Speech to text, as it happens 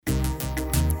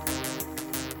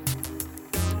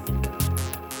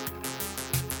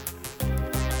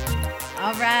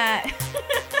All right.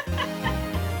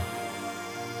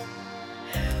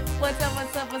 What's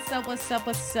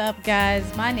up,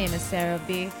 guys? My name is Sarah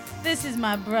B. This is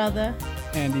my brother,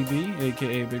 Andy B,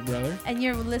 aka Big Brother. and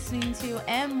you're listening to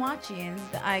and watching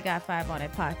the I Got Five on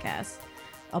It podcast.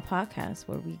 A podcast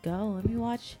where we go and we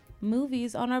watch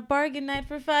movies on our bargain night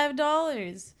for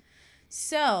 $5.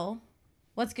 So,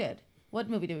 what's good? What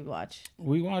movie did we watch?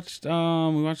 We watched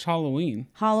Halloween.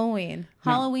 Halloween.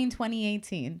 Yeah. Halloween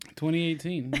 2018.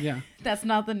 2018. Yeah. That's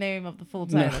not the name of the full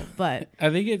title, but I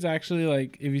think it's actually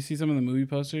like if you see some of the movie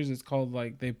posters, it's called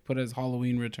like they put as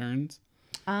Halloween Returns.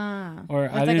 Or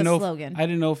it's I like didn't a know. slogan. I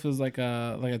didn't know if it was like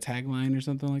a tagline or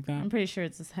something like that. I'm pretty sure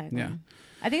it's a tagline. Yeah.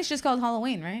 I think it's just called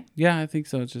Halloween, right? Yeah, I think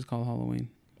so. It's just called Halloween.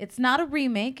 It's not a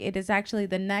remake. It is actually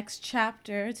the next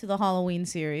chapter to the Halloween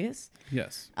series.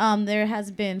 Yes. There has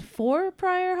been 4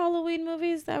 prior Halloween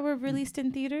movies that were released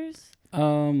in theaters.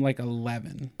 Like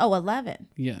 11. Oh, 11.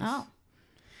 Yes. Oh.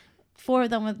 4 of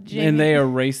them with Jamie. And they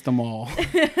erased them all.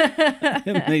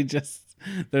 And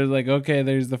they're like, okay,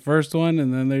 there's the first one,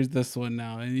 and then there's this one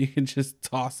now, and you can just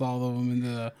toss all of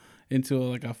them into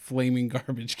like a flaming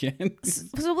garbage can.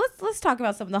 So let's talk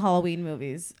about some of the Halloween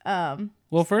movies.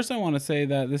 Well, first I want to say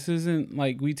that this isn't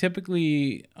like we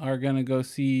typically are gonna go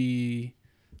see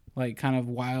like kind of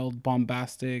wild,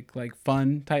 bombastic, like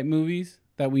fun type movies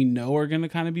that we know are gonna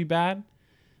kind of be bad.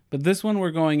 But this one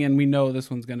we're going in, we know this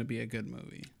one's gonna be a good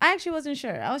movie. I actually wasn't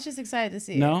sure. I was just excited to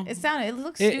see No? it. It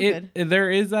looks stupid.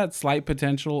 There is that slight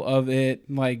potential of it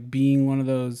like being one of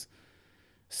those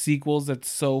sequels that's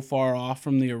so far off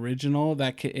from the original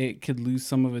that it could lose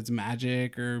some of its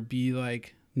magic or be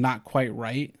like not quite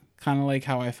right. Kind of like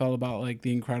how I felt about like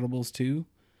The Incredibles 2.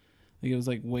 Like it was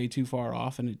like way too far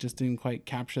off and it just didn't quite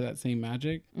capture that same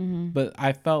magic. Mm-hmm. But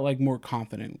I felt like more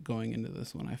confident going into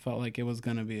this one. I felt like it was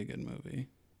going to be a good movie.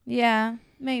 Yeah,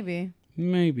 maybe.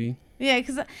 Yeah,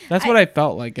 because that's what I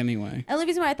felt like anyway. The only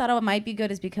reason why I thought it might be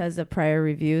good is because of prior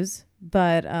reviews.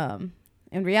 But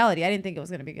in reality, I didn't think it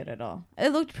was going to be good at all. It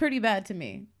looked pretty bad to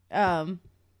me. But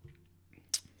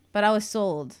I was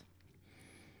sold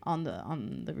on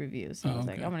the reviews. So I was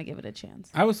like, I'm going to give it a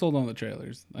chance. I was sold on the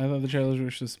trailers. I thought the trailers were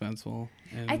suspenseful.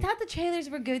 I thought the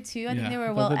trailers were good too. I think they were I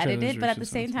thought well the trailers edited, were but at the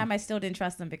same suspenseful. time, I still didn't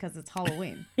trust them because it's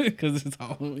Halloween. Because it's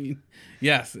Halloween.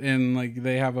 Yes, and like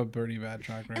they have a pretty bad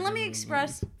track record. And let me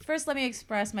express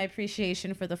my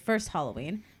appreciation for the first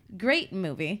Halloween. Great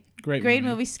movie. Great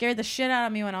movie. Scared the shit out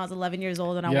of me when I was 11 years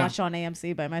old and I watched on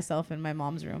AMC by myself in my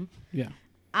mom's room. Yeah.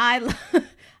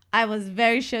 I was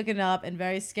very shooken up and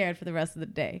very scared for the rest of the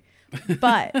day.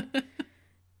 But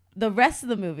the rest of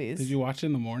the movies. Did you watch it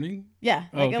in the morning? Yeah.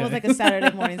 It was like a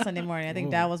Saturday morning, Sunday morning. I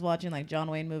think Dad was watching like John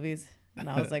Wayne movies and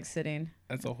I was like sitting.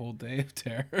 That's a whole day of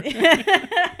terror.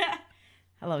 I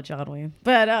love John Wayne.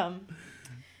 But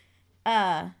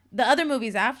the other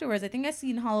movies afterwards, I think I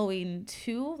seen Halloween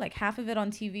 2, like half of it on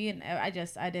TV, and I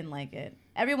didn't like it.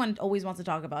 Everyone always wants to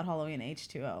talk about Halloween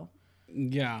H2O.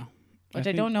 Yeah. Which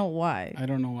I don't know why. I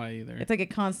don't know why either. It's like a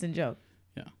constant joke.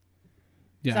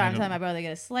 Yeah. Sorry, I'm telling my brother to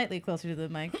get slightly closer to the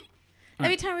mic.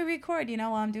 Every time we record,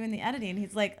 while I'm doing the editing,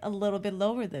 he's like a little bit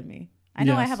lower than me. I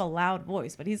know I have a loud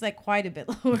voice, but he's like quite a bit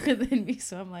lower than me.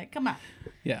 So I'm like, come on.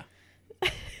 Yeah.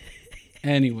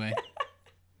 Anyway.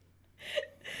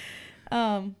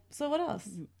 So what else?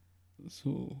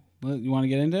 So you want to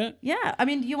get into it? Yeah. I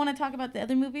mean, do you want to talk about the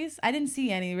other movies? I didn't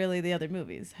see any really the other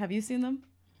movies. Have you seen them?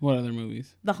 What other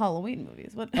movies? The Halloween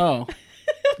movies. What? Oh.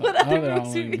 What other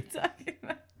movies are we talking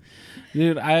about?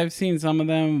 Dude, I've seen some of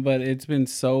them, but it's been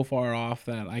so far off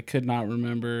that I could not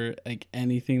remember like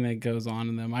anything that goes on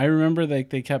in them. I remember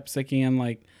like they kept sticking in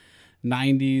like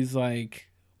 90s like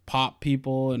pop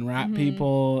people and rap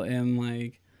people and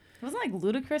like wasn't like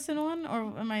Ludacris in one,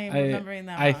 or am I remembering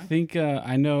that wrong? I think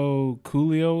I know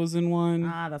Coolio was in one.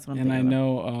 That's what I'm and I thinking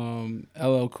know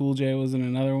LL Cool J was in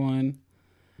another one.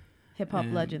 Hip hop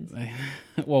legends.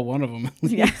 Well, one of them.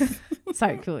 Yeah.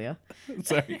 Sorry, Coolio.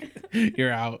 Sorry,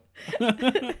 you're out.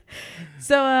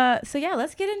 So yeah,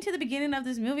 let's get into the beginning of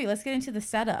this movie. Let's get into the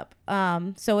setup.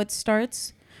 So it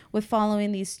starts with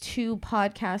following these 2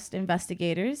 podcast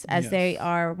investigators as they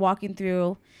are walking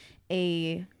through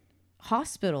a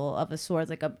hospital of a sort,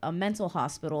 like a mental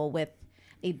hospital with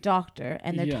a doctor,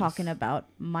 and they're talking about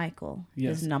Michael,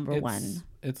 his number one.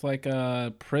 It's like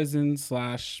a prison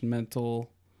 / mental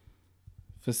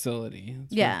facility.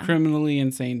 It's for criminally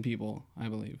insane people, I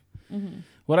believe. Mm-hmm.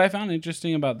 What I found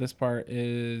interesting about this part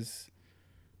is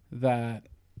that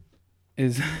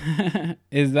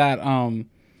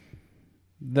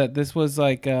that this was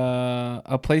like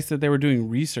a place that they were doing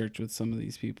research with some of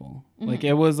these people. Mm-hmm. Like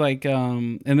it was like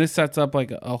and this sets up like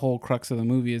a whole crux of the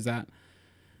movie is that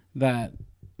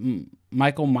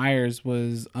Michael Myers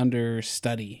was under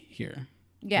study here.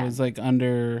 Yeah. It was like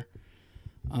under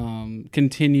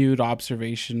continued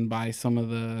observation by some of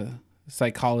the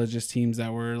psychologist teams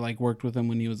that were like worked with him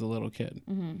when he was a little kid.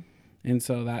 Mm-hmm. And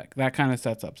so that kind of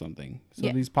sets up something. So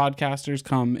Yeah. these podcasters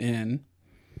come in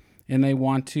and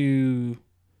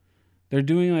they're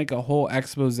doing like a whole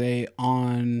expose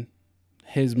on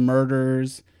his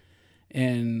murders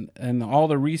and all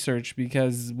the research,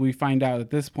 because we find out at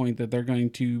this point that they're going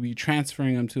to be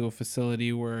transferring him to a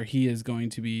facility where he is going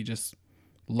to be just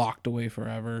locked away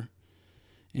forever.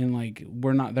 And like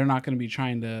they're not going to be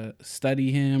trying to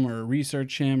study him or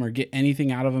research him or get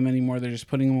anything out of him anymore. They're just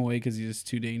putting him away because he's just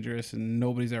too dangerous and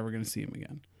nobody's ever going to see him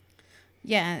again.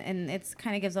 Yeah, and it's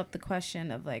kind of gives up the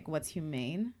question of like what's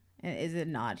humane, and is it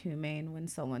not humane when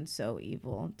someone's so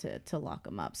evil to lock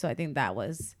him up? So I think that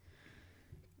was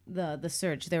the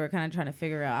search. They were kind of trying to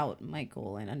figure out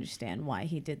Michael and understand why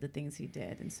he did the things he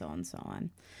did, and so on and so on.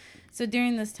 So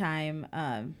during this time,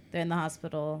 they're in the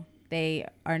hospital. They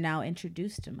are now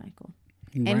introduced to Michael,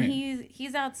 Right. and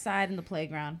he's outside in the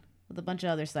playground with a bunch of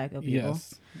other psycho people.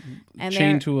 Yes. And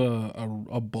chained to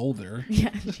a boulder.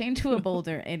 Yeah, chained to a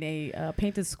boulder in a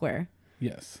painted square.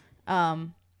 Yes.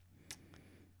 When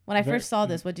I first saw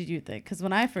this, what did you think? Because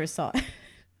when I first saw it,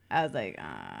 I was like,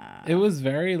 ah. It was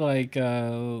very like I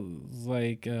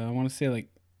want to say like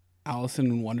Alice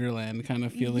in Wonderland kind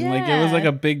of feeling. Like it was like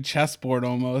a big chessboard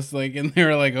almost. Like, and they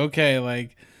were like, okay,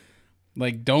 like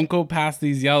don't go past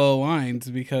these yellow lines,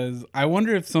 because I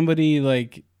wonder if somebody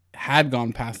like had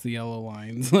gone past the yellow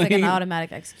lines. Like an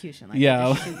automatic execution. Like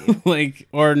yeah, like,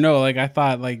 or no, like I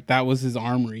thought like that was his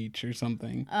arm reach or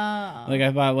something. Like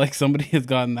I thought like somebody has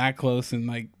gotten that close, and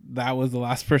like that was the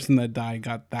last person that died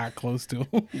got that close to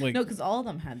him. Like, no, because all of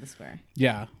them had the square.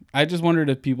 Yeah, I just wondered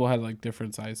if people had like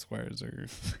different size squares, or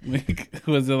like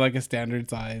was it like a standard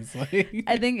size? Like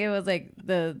I think it was like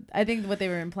I think what they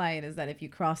were implying is that if you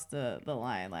crossed the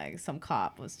line, like some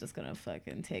cop was just gonna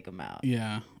fucking take them out.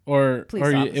 Yeah, or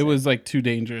Police it was like too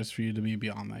dangerous for you to be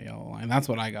beyond that yellow line. That's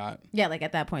what I got. Yeah, like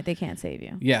at that point they can't save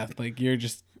you. Yeah, like you're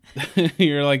just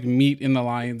you're like meat in the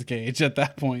lion's cage at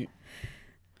that point.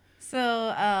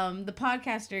 So the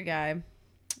podcaster guy,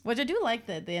 which I do like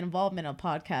the involvement of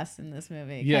podcasts in this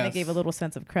movie. Kind of gave a little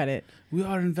sense of credit. We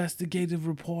are investigative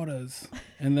reporters.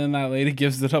 And then that lady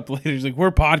gives it up later. She's like,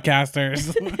 we're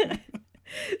podcasters.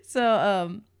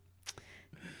 So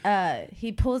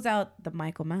he pulls out the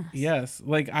Michael mask. Yes.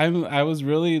 Like I was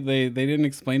really they didn't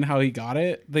explain how he got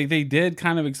it. They did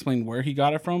kind of explain where he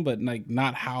got it from, but like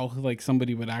not how like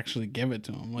somebody would actually give it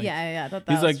to him. Like, yeah. I thought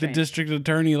that he's was like, strange. the district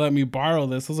attorney let me borrow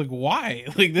this. I was like, why?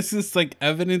 Like this is like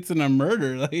evidence in a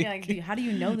murder. Like, yeah, like, how do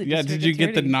you know the yeah, district did you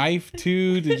get the attorney? knife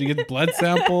too? Did you get blood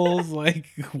samples? Like,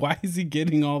 why is he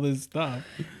getting all this stuff?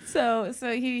 So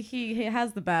he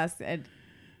has the mask and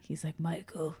he's like,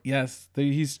 Michael. Yes,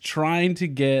 he's trying to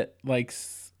get like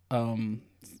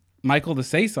Michael to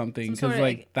say something, because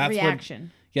like that's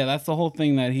reaction. That's the whole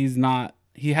thing, that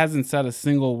he hasn't said a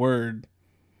single word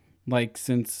like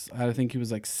since I think he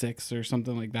was like 6 or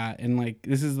something like that, and like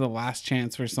this is the last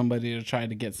chance for somebody to try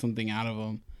to get something out of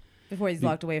him Before he's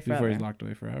locked away forever.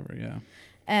 Yeah.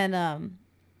 And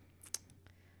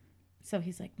so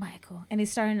he's like, Michael, and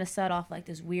he's starting to set off like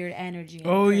this weird energy. in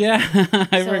Oh prison. yeah,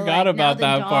 I So, forgot like, about now that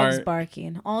the dog's part.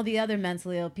 barking. All the other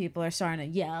mentally ill people are starting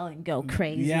to yell and go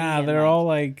crazy. Yeah, and, they're all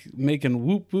like making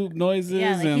whoop whoop noises,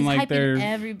 yeah, like and he's like they're hyping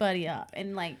everybody up,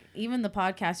 and like even the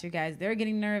podcaster guys, they're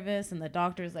getting nervous, and the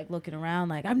doctor's like looking around,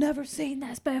 like I've never seen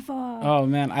this before. Oh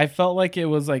man, I felt like it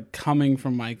was like coming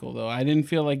from Michael though. I didn't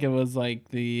feel like it was like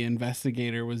the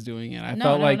investigator was doing it. I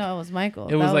felt like it was Michael.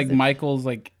 it was like Michael's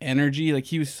like energy. Like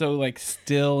he was so like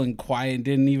still and quiet,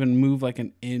 didn't even move like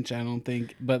an inch, I don't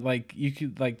think. But like you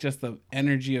could like just the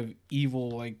energy of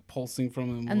evil like pulsing from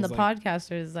him. And the was, like,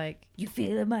 podcaster is like, you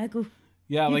feel it, Michael?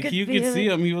 yeah, You like could you could feel see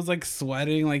it. him. He was like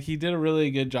sweating. Like he did a really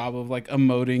good job of like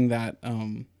emoting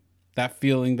that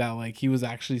feeling that like he was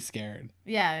actually scared.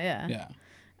 Yeah.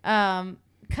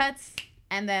 Cuts,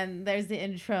 and then there's the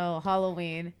intro,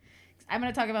 Halloween. I'm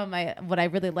gonna talk about what I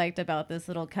really liked about this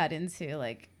little cut into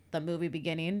like the movie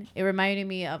beginning. It reminded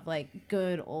me of like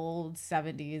good old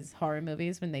 70s horror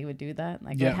movies when they would do that.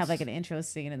 Like they'd have like an intro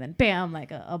scene and then bam,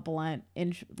 like a blunt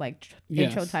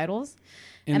intro titles.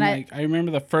 And like I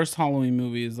remember the first Halloween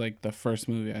movie is like the first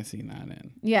movie I seen that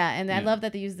in. Yeah, and I love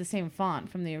that they used the same font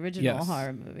from the original Yes.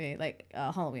 horror movie, like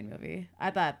Halloween movie.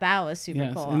 I thought that was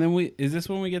super cool. And then is this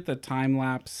when we get the time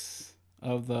lapse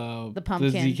of the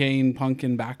pumpkin. the decaying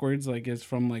pumpkin backwards, like it's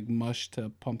from like mush to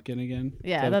pumpkin again?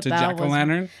 Yeah, to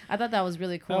jack-o'-lantern. I thought that was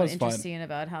really cool That and was fun. interesting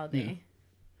about how they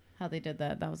did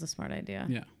that. That was a smart idea.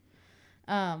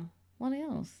 Yeah. what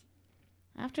else?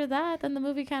 After that, then the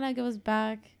movie kind of goes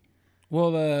back.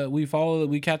 Well,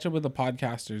 we catch up with the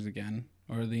podcasters again,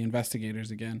 or the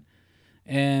investigators again,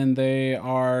 and they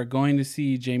are going to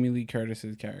see Jamie Lee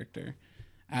Curtis's character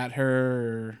at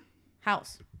her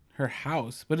house.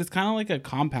 But it's kind of like a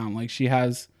compound. Like she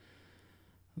has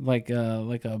like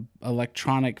a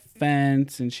electronic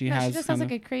fence, and she just has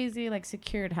like a crazy like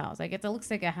secured house. Like it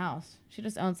looks like a house. She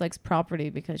just owns like property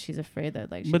because she's afraid that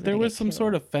like. But there was some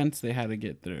sort of fence they had to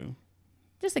get through.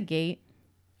 Just a gate.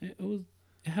 It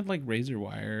had like razor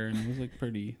wire, and it was like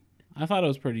pretty. I thought it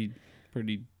was pretty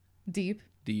deep.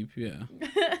 Deep, yeah.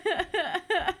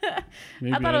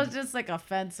 I thought it was just like a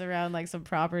fence around like some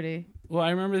property. Well, I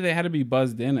remember they had to be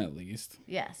buzzed in at least.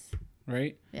 Yes.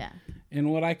 Right? Yeah.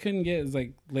 And what I couldn't get is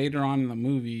like later on in the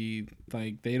movie,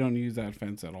 like they don't use that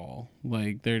fence at all.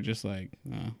 Like they're just like,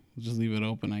 we'll just leave it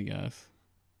open, I guess.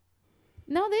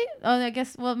 No, I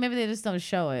guess. Well, maybe they just don't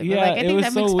show it. Yeah, but like, I'm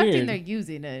expecting weird. They're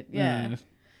using it. Yeah.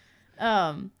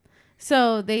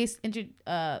 So the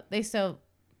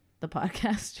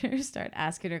podcasters start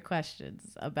asking her questions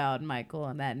about Michael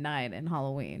on that night in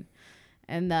Halloween,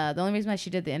 and the only reason why she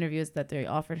did the interview is that they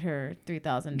offered her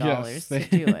 $3,000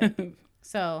 to do it.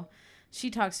 So she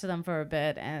talks to them for a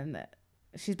bit, and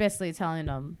she's basically telling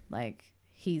them like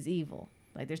he's evil.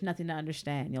 Like there's nothing to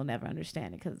understand. You'll never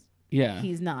understand it because. Yeah.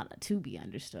 He's not to be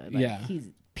understood. Like, he's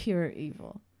pure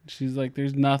evil. She's like,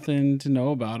 there's nothing to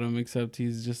know about him except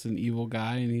he's just an evil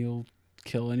guy and he'll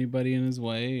kill anybody in his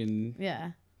way.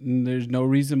 And there's no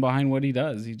reason behind what he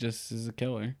does. He just is a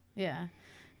killer. Yeah.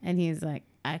 And he's like,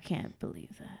 I can't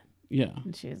believe that. Yeah.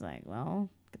 And she's like, well,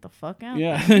 get the fuck out.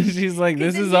 Yeah. She's like,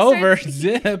 this is over.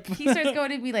 Zip. He starts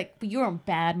going to be like, but you're a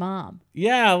bad mom.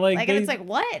 Yeah. And it's like,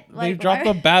 what? They dropped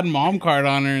a bad mom card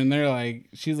on her and they're like,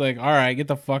 she's like, all right, get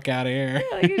the fuck out of here.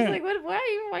 Yeah, he's like, what?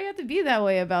 Why you have to be that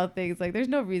way about things? Like, there's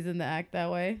no reason to act that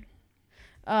way.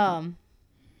 So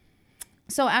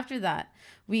after that,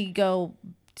 we go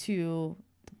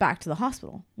back to the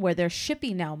hospital where they're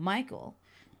shipping now Michael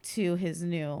to his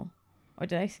new, or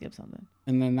did I skip something?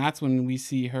 And then that's when we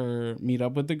see her meet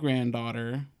up with the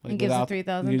granddaughter. Like, and gives her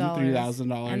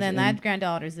 $3,000. And then that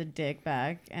granddaughter's a dick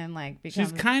back and like becomes...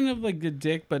 She's kind of like a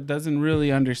dick, but doesn't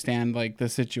really understand like the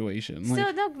situation.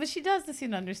 Still, no, but she does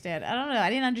seem to understand. I don't know. I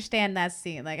didn't understand that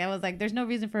scene. Like I was like, there's no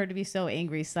reason for her to be so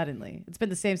angry suddenly. It's been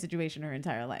the same situation her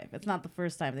entire life. It's not the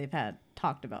first time they've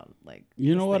talked about like.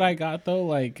 You know what I got though?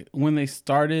 Like when they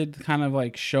started kind of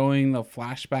like showing the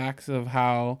flashbacks of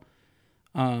how,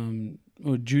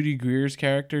 Judy Greer's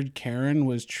character Karen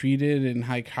was treated and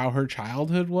like how her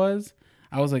childhood was,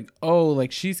 I was like, oh,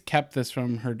 like she's kept this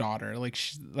from her daughter.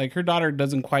 Like her daughter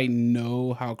doesn't quite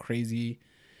know how crazy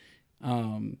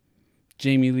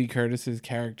Jamie Lee Curtis's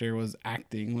character was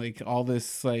acting. Like all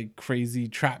this like crazy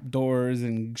trap doors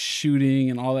and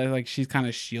shooting and all that. Like she's kind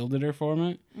of shielded her from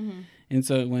it. Mm-hmm. And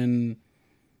so when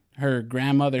her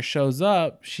grandmother shows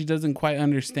up, she doesn't quite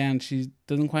understand. She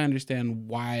doesn't quite understand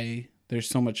why there's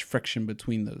so much friction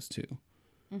between those two.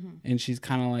 Mm-hmm. And she's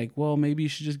kind of like, well, maybe you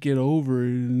should just get over it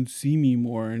and see me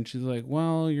more. And she's like,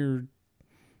 well, your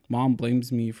mom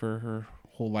blames me for her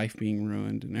whole life being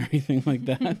ruined and everything like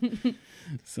that.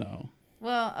 So.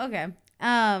 Well, okay.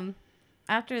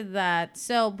 After that,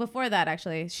 so before that,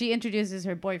 actually, she introduces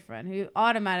her boyfriend, who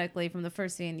automatically, from the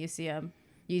first scene you see him,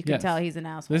 you can tell he's an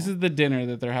asshole. This is the dinner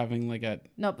that they're having, like at.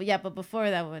 No, but before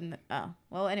that, when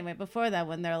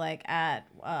they're like at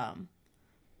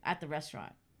the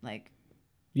restaurant, like.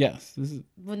 Yes, this is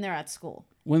when they're at school.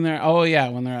 When they're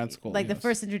at school. Like the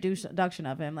first introduction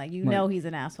of him, like know he's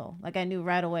an asshole. Like I knew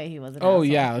right away he was an asshole. Oh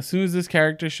yeah, as soon as this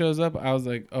character shows up, I was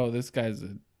like, oh, this guy's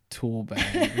a tool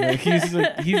bag. Like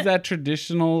he's that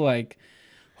traditional like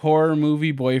horror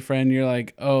movie boyfriend. You're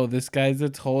like, oh, this guy's a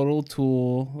total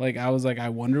tool. Like I was like, I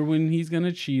wonder when he's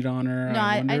gonna cheat on her. No,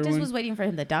 I just was waiting for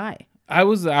him to die. I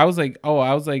was like,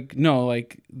 no,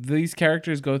 like these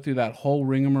characters go through that whole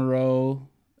rigmarole.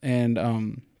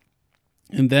 And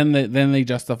then they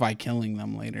justify killing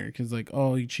them later because like,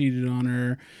 oh, he cheated on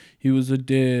her, he was a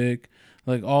dick,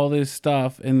 like all this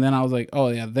stuff. And then I was like, oh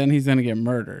yeah, then he's gonna get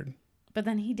murdered. But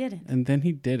then he didn't. And then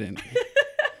he didn't.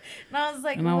 And I was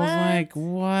like, and I was like,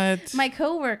 what? My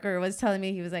coworker was telling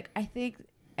me, he was like, I think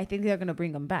they're gonna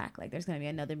bring him back. Like there's gonna be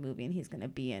another movie and he's gonna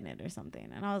be in it or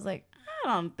something. And I was like, I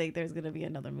don't think there's gonna be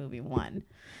another movie.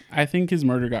 I think his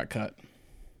murder got cut.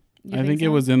 I think it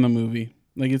was in the movie.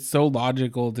 Like, it's so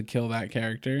logical to kill that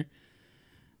character.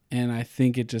 And I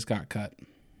think it just got cut.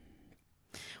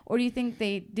 Or do you think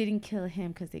they didn't kill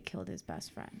him because they killed his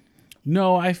best friend?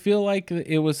 No, I feel like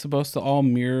it was supposed to all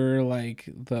mirror, like,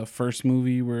 the first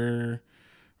movie where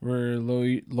where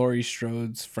Laurie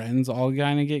Strode's friends all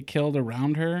kind of get killed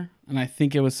around her, and I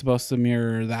think it was supposed to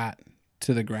mirror that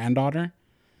to the granddaughter.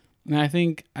 And I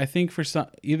think for some,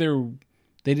 either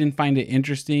they didn't find it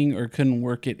interesting or couldn't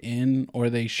work it in, or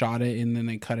they shot it and then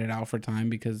they cut it out for time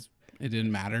because it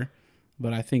didn't matter.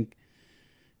 But I think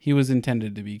he was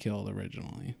intended to be killed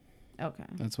originally. Okay.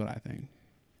 That's what I think.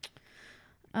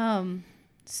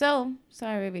 So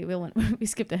sorry, we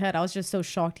skipped ahead. I was just so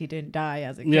shocked he didn't die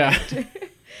as a character. Yeah.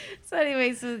 So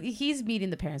anyway, so he's meeting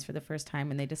the parents for the first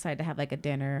time, and they decide to have like a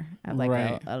dinner at like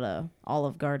a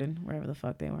Olive Garden, wherever the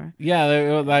fuck they were.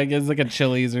 Yeah, like it's like a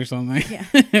Chili's or something.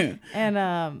 Yeah.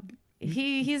 And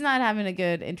he's not having a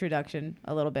good introduction.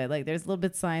 A little bit like there's a little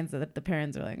bit signs that the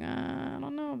parents are like, I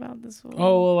don't know about this one.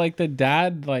 Oh well, like the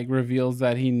dad like reveals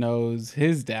that he knows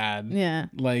his dad. Yeah.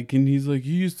 Like, and he's like,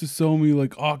 he used to sell me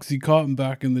like OxyContin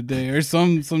back in the day, or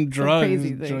some drug,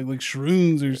 like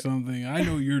shrooms or something. I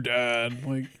know your dad.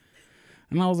 Like,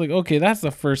 and I was like, okay, that's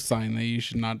the first sign that you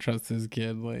should not trust this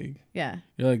kid. Like, yeah,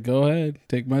 you're like, go ahead,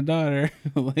 take my daughter.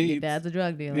 Like, your dad's a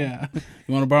drug dealer. Yeah,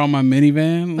 you want to borrow my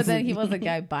minivan? But then he was the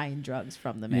guy buying drugs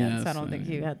from the man, yes, so I don't think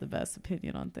he had the best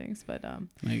opinion on things. But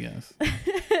I guess.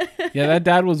 Yeah, that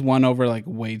dad was won over like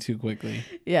way too quickly.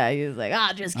 Yeah, he was like,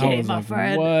 just kidding, my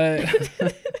friend.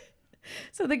 What?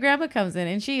 So the grandma comes in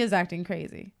and she is acting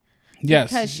crazy. Yes,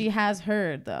 because she has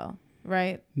heard though.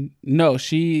 Right? No,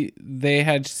 they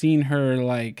had seen her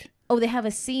like... Oh, they have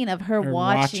a scene of her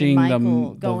watching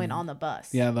Michael going on the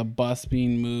bus. Yeah, the bus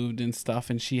being moved and stuff,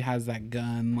 and she has that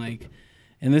gun, like...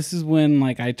 And this is when,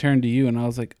 like, I turned to you and I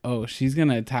was like, oh, she's going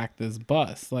to attack this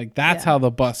bus. Like, that's how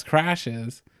the bus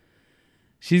crashes.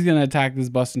 She's going to attack this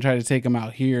bus and try to take him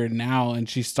out here now, and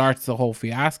she starts the whole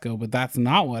fiasco, but that's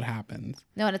not what happens.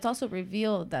 No, and it's also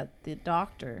revealed that the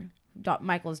doctor...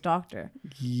 Michael's doctor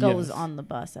goes on the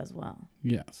bus as well.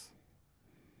 Yes.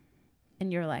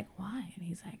 And you're like, why? And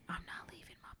he's like, I'm not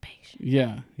leaving my patient.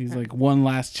 Yeah. He's like, one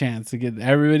last chance to get...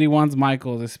 Everybody wants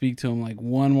Michael to speak to him like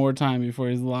one more time before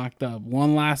he's locked up.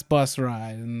 One last bus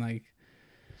ride. And like...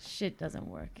 Shit doesn't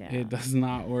work out. It does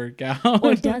not work out.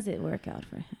 Or does it work out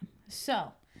for him?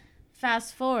 So,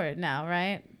 fast forward now,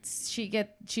 right?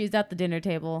 She's at the dinner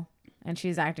table and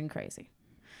she's acting crazy.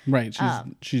 Right.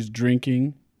 She's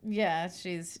drinking. Yeah,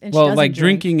 she like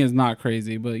drinking is not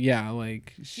crazy, but yeah,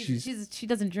 like she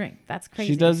doesn't drink. That's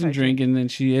crazy. She doesn't drink, and then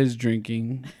she is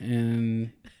drinking,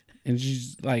 and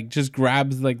she's like just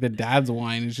grabs like the dad's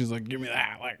wine, and she's like, "Give me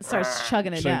that!" Like starts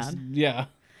chugging it down. Yeah.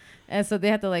 And so they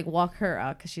have to like walk her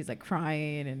out because she's like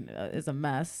crying and is a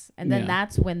mess. And then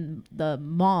that's when the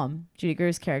mom, Judy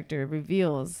Greer's character,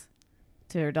 reveals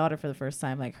to her daughter for the first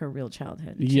time like her real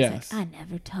childhood. She's yes, like, I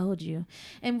never told you.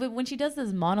 And when she does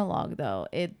this monologue though,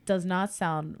 it does not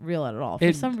sound real at all.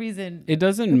 For some reason it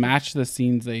doesn't match the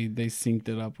scenes they synced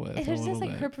it up with. It's just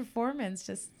like her performance,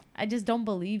 I just don't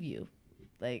believe you.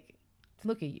 Like,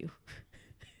 look at you.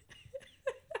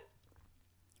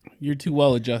 You're too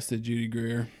well adjusted, Judy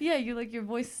Greer. Yeah, you like your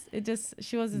voice,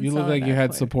 she wasn't. You look like you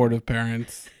had supportive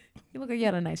parents. You look like you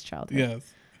had a nice childhood.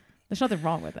 Yes. There's nothing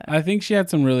wrong with that. I think she had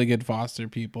some really good foster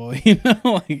people,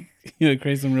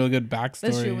 create some real good backstory.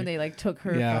 Especially when they like took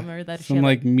her from her. That some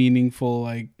like meaningful,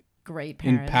 like great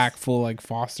parents. Impactful like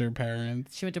foster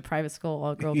parents. She went to private school,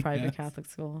 all girl private Catholic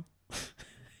school.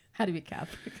 How to be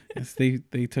Catholic. Yes,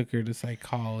 they took her to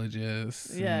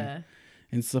psychologists. Yeah.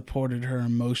 And supported her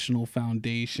emotional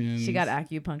foundation. She got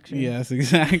acupuncture. Yes,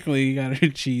 exactly. Got her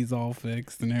cheese all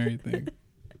fixed and everything.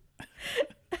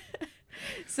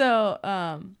 So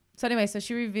anyway, so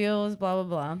she reveals blah, blah,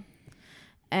 blah.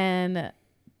 And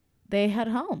they head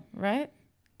home, right?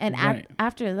 And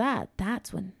after that,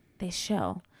 that's when they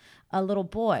show a little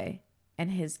boy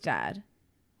and his dad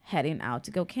heading out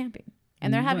to go camping.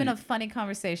 And they're having a funny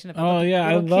conversation about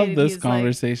I love this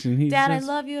conversation. Like, Dad, I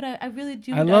love you. And I really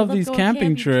do. I love these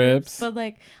camping trips. But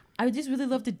like, I just really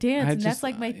love to dance. And that's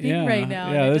like my thing right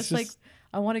now. Yeah, and like,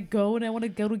 I want to go and I want to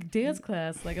go to dance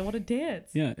class. Like I want to dance.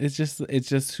 Yeah, it's just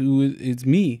it's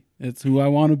me. It's who I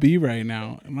want to be right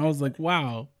now. And I was like,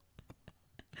 wow.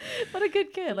 What a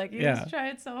good kid. Like he was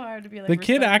trying so hard to be like the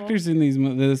kid actors in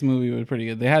this movie were pretty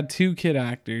good. They had 2 kid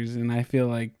actors and I feel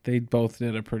like they both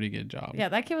did a pretty good job. Yeah,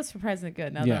 that kid was surprisingly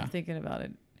good now that I'm thinking about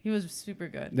it. He was super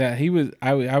good. Yeah, he was.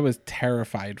 I was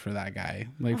terrified for that guy,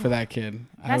 for that kid.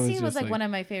 That scene was like one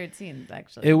of my favorite scenes,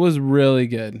 actually. It was really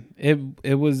good.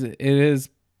 It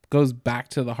goes back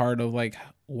to the heart of like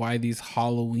why these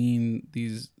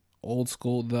old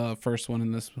school, the first one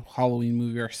in this Halloween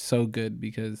movie are so good,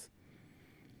 because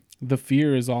the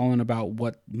fear is all in about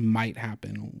what might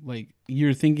happen. Like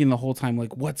you're thinking the whole time,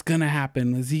 like what's gonna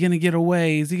happen? Is he gonna get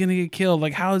away? Is he gonna get killed?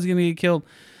 Like how is he gonna get killed?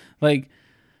 Like.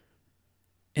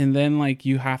 and then like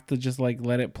you have to just like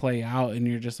let it play out, and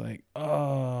you're just like,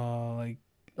 oh, like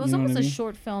it was almost a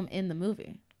short film in the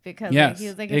movie because yes, like, he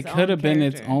was like it could have been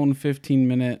its own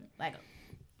 15-minute like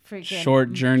freaking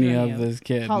short journey of this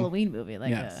kid Halloween movie,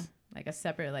 like a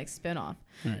separate like spin-off,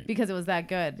 right. because it was that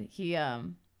good. He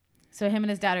so him and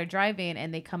his dad are driving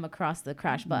and they come across the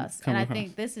crash bus, I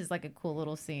think this is like a cool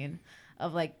little scene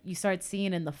of like you start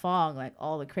seeing in the fog like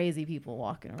all the crazy people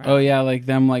walking around. Oh yeah, like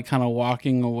them like kind of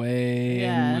walking away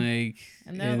and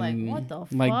they're like, what the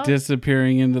fuck? Like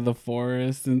disappearing into the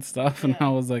forest and stuff, and I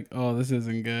was like, oh, this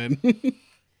isn't good.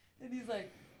 And he's like,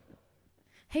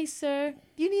 hey sir,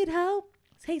 you need help?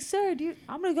 Hey sir,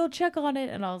 I'm gonna go check on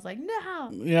it. And I was like, no.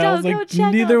 Yeah, I was like,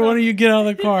 neither one of you get out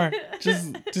of the car.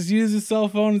 just use the cell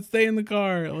phone and stay in the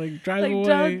car. Like drive away.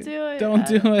 Don't do it. Don't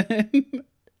do it.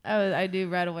 I knew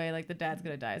right away like the dad's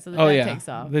gonna die. So the dad takes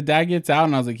off. The dad gets out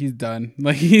and I was like, he's done.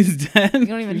 Like he's dead. You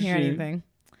don't even hear anything.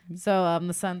 So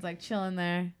the son's like chilling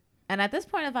there. And at this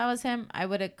point, if I was him, I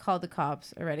would have called the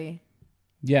cops already.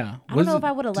 Yeah. I don't know if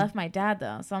I would have left my dad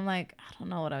though. So I'm like, I don't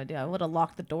know what I would do. I would have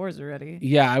locked the doors already.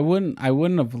 Yeah, I wouldn't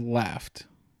have left.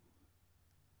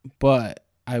 But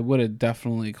I would have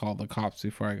definitely called the cops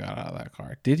before I got out of that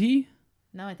car. Did he?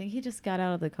 No, I think he just got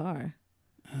out of the car.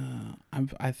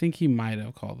 I think he might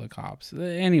have called the cops.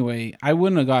 Anyway, I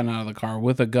wouldn't have gotten out of the car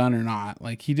with a gun or not.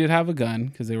 Like he did have a gun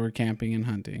because they were camping and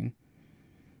hunting.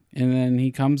 And then he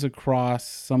comes across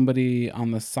somebody on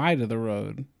the side of the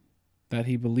road that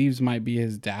he believes might be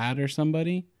his dad or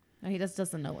somebody. No, he just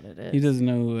doesn't know what it is. He doesn't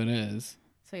know who it is.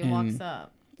 So he walks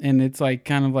up. And it's like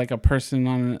kind of like a person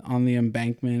on the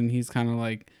embankment. And he's kind of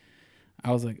like,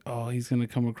 I was like, oh, he's going to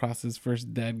come across his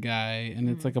first dead guy. And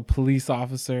it's like a police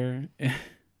officer.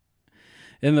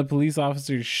 And the police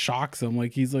officer shocks him.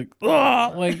 Like he's like,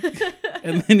 oh, like,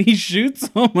 and then he shoots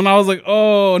him. And I was like,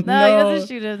 oh, no. No, he doesn't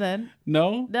shoot him then.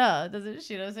 No? No, doesn't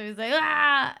shoot him. So he's like,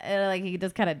 ah. And like he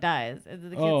just kind of dies.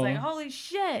 And the kid's like, holy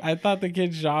shit. I thought the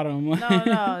kid shot him.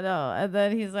 No. And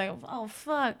then he's like, oh,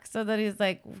 fuck. So then he's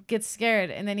like, gets scared.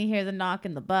 And then he hears a knock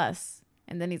in the bus.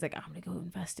 And then he's like, I'm going to go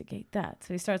investigate that.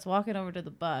 So he starts walking over to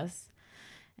the bus.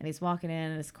 And he's walking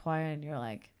in and it's quiet. And you're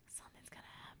like,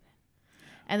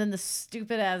 and then the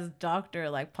stupid ass doctor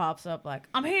like pops up like,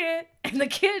 I'm here, and the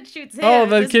kid shoots him. Oh,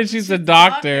 the kid shoots the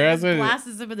doctor. That's what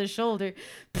blasts him in the shoulder.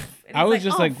 I was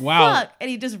just like, wow. Fuck. And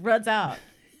he just runs out.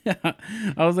 Yeah.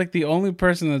 I was like, the only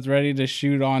person that's ready to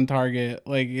shoot on target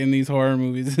like in these horror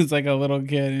movies is like a little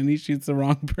kid, and he shoots the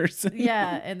wrong person.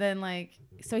 Yeah, and then like,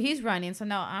 so he's running. So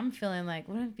now I'm feeling like,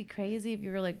 wouldn't it be crazy if you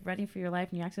were like running for your life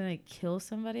and you accidentally kill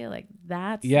somebody? Like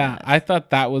that's nuts. I thought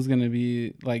that was gonna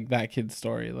be like that kid's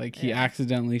story. Like he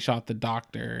accidentally shot the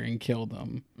doctor and killed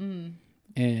him.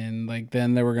 And like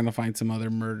then they were gonna find some other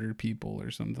murdered people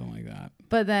or something like that.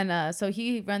 But then so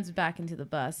he runs back into the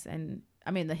bus and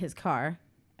his car,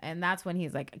 and that's when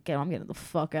he's like, I'm getting the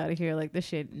fuck out of here. Like this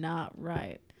shit not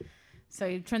right. So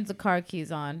he turns the car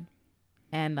keys on,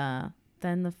 and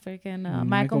then the freaking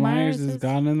Michael Myers has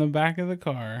gotten in the back of the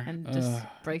car and just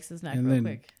breaks his neck and real then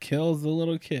quick. Kills the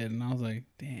little kid. And I was like,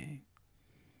 dang,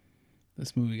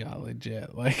 this movie got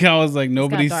legit. Like I was like,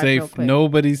 nobody's safe.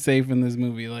 Nobody's safe in this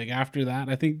movie. Like after that,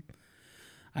 I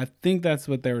think that's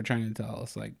what they were trying to tell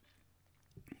us. Like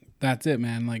that's it,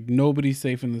 man. Like nobody's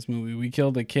safe in this movie. We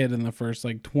killed a kid in the first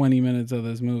like 20 minutes of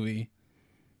this movie.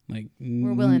 Like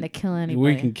we're willing to kill anybody.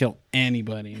 We can kill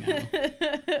anybody now.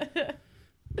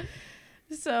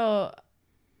 So,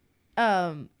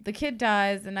 the kid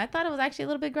dies, and I thought it was actually a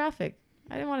little bit graphic.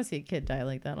 I didn't want to see a kid die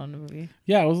like that on a movie.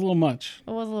 Yeah, it was a little much.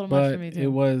 It was a little much for me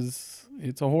too.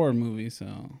 It's a horror movie, so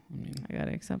I mean, I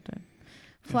gotta accept it.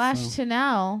 Flash to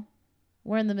now,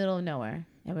 we're in the middle of nowhere,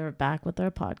 and we were back with our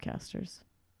podcasters.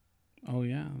 Oh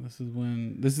yeah, this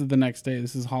is the next day.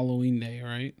 This is Halloween day,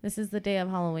 right? This is the day of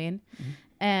Halloween,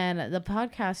 and the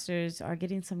podcasters are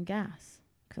getting some gas.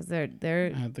 Because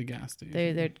they're at the gas station.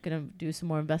 They're gonna do some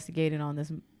more investigating on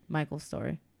this Michael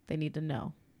story. They need to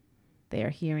know. They are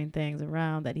hearing things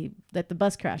around that the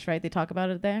bus crashed, right? They talk about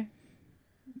it there.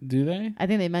 Do they? I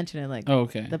think they mention it like, oh,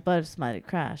 okay, the bus might have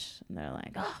crashed, and they're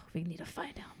like, oh, we need to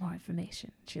find out more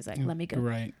information. She's like, let me go.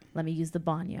 Right. Let me use the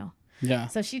baño. Yeah.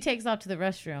 So she takes off to the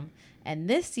restroom, and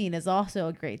this scene is also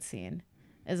a great scene.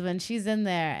 Is when she's in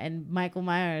there and Michael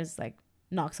Myers like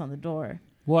knocks on the door.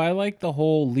 Well, I like the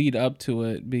whole lead up to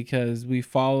it because we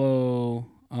follow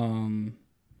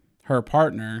her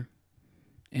partner,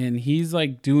 and he's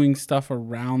like doing stuff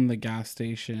around the gas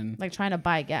station. Like trying to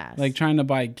buy gas. Like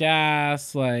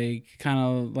kind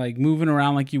of like moving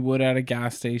around like you would at a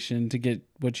gas station to get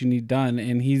what you need done.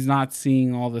 And he's not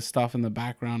seeing all the stuff in the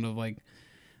background of like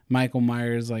Michael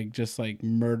Myers like just like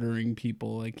murdering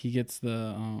people. Like he gets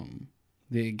the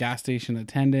the gas station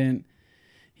attendant.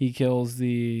 He kills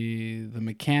the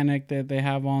mechanic that they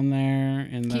have on there,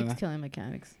 and keeps killing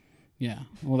mechanics. Yeah,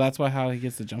 well, that's how he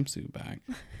gets the jumpsuit back.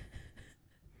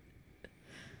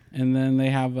 And then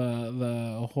they have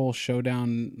the whole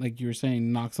showdown, like you were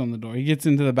saying, knocks on the door. He gets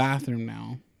into the bathroom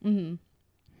now, and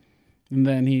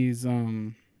then he's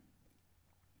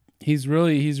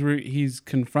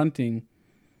confronting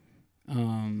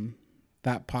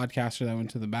that podcaster that went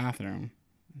to the bathroom.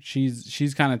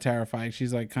 She's kind of terrified.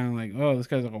 She's like kind of like, oh, this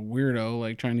guy's like a weirdo,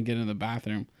 like trying to get in the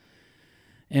bathroom.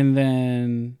 And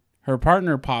then her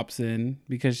partner pops in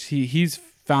because he's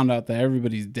found out that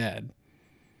everybody's dead.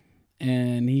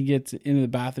 And he gets into the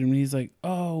bathroom and he's like,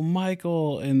 oh,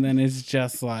 Michael. And then it's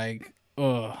just like,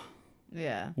 ugh.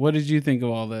 Yeah. What did you think of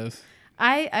all this?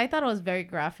 I thought it was very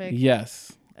graphic.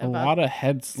 Yes. A lot of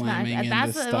head slamming and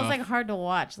this stuff. It was like hard to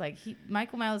watch. Like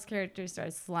Michael Myers' character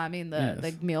starts slamming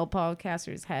the male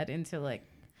podcaster's head into like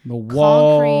the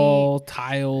wall, concrete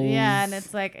tiles. Yeah, and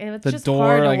it's like it's the just door.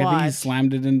 hard to like watch. I think he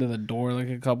slammed it into the door like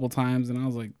a couple times, and I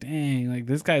was like, dang, like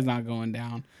this guy's not going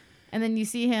down. And then you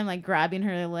see him like grabbing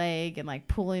her leg and like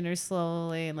pulling her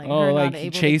slowly and like her like not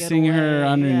able chasing to get away. Her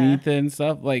underneath it and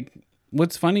stuff. Like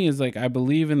what's funny is like I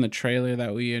believe in the trailer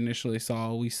that we initially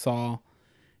saw, we saw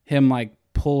him like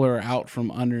pull her out from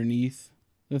underneath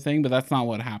the thing, but that's not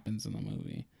what happens in the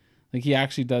movie. Like he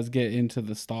actually does get into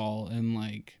the stall and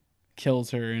like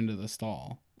kills her into the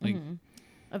stall, like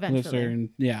eventually lifts her and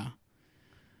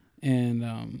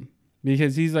and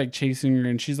because he's like chasing her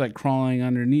and she's like crawling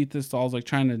underneath the stalls, like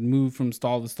trying to move from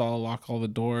stall to stall, lock all the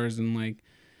doors, and like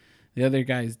the other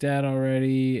guy's dead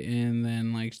already, and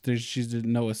then like she's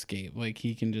no escape. Like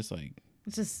he can just like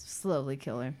just slowly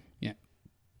kill her. Yeah,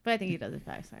 but I think he does it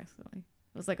fast. Actually,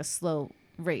 it was like a slow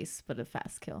race, but a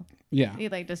fast kill. Yeah, he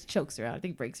like just chokes her out. I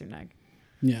think breaks her neck.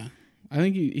 Yeah, I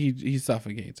think he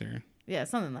suffocates her. Yeah,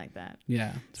 something like that.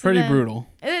 Yeah, it's pretty brutal.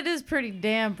 It is pretty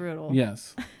damn brutal.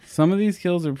 Yes, some of these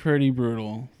kills are pretty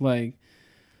brutal. Like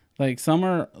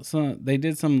some they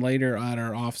did some later that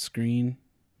are off screen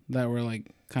that were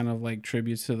like kind of like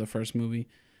tributes to the first movie,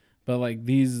 but like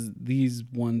these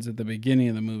ones at the beginning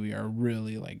of the movie are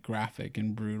really like graphic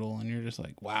and brutal, and you're just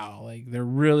like, wow, like they're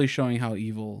really showing how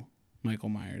evil Michael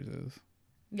Myers is.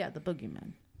 Yeah, the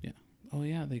boogeyman. Yeah. Oh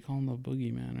yeah, they call him the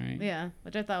boogeyman, right? Yeah,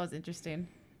 which I thought was interesting.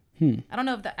 I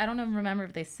don't remember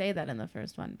if they say that in the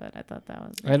first one, but I thought that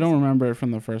was. I don't remember it from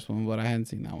the first one, but I hadn't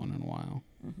seen that one in a while.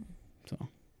 So,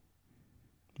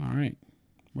 all right,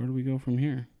 where do we go from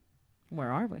here?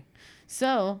 Where are we?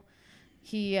 So,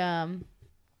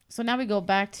 so now we go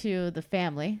back to the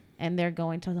family, and they're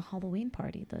going to the Halloween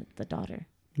party. The daughter.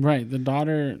 Right, the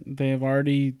daughter. They have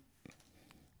already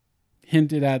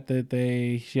hinted at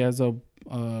that she has a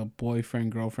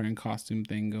boyfriend girlfriend costume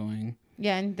thing going.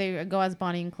 Yeah, and they go as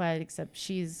Bonnie and Clyde, except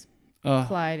she's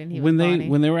Clyde and he was Bonnie.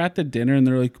 When they were at the dinner and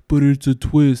they're like, but it's a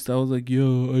twist. I was like, yeah,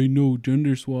 I know,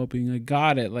 gender swapping. I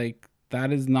got it. Like,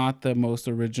 that is not the most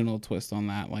original twist on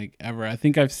that, like, ever. I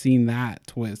think I've seen that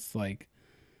twist, like.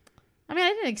 I mean, I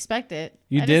didn't expect it.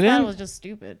 You didn't? I thought it was just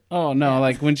stupid. Oh, no. Yeah.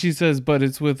 Like, when she says, but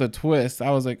it's with a twist,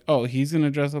 I was like, oh, he's going to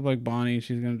dress up like Bonnie.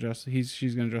 She's going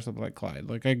to dress up like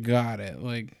Clyde. Like, I got it.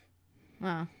 Like.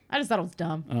 Wow. I just thought it was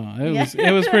dumb. Oh,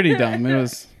 it was pretty dumb. It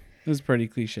was pretty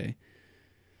cliche.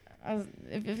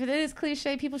 If it is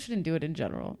cliche, people shouldn't do it in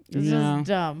general. It's just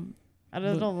dumb. I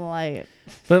just don't like it.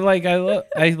 But like I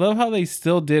love how they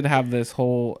still did have this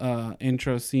whole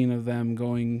intro scene of them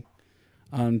going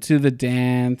to the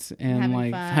dance and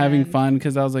having fun,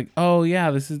 because I was like, oh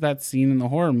yeah, this is that scene in the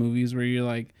horror movies where you're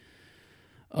like,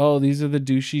 oh, these are the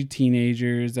douchey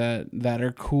teenagers that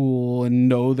are cool and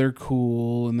know they're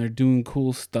cool and they're doing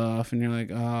cool stuff, and you're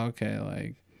like, oh, okay,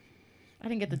 like. I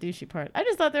didn't get the douchey part. I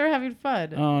just thought they were having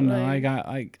fun. Oh no,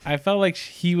 I felt like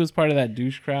he was part of that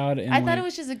douche crowd, and I thought it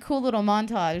was just a cool little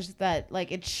montage that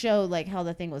like it showed like how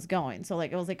the thing was going. So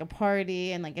like it was like a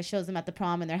party, and like it shows them at the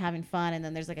prom and they're having fun, and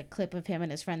then there's like a clip of him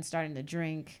and his friends starting to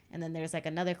drink, and then there's like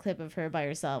another clip of her by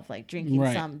herself like drinking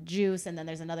some juice, and then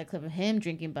there's another clip of him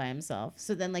drinking by himself.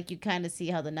 So then like you kind of see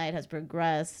how the night has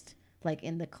progressed like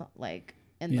in the collage.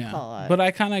 But I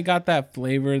kind of got that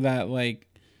flavor that like.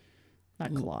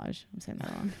 Not collage. I'm saying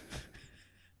that wrong.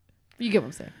 You get what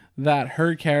I'm saying. That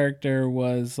her character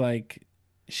was like,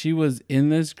 she was in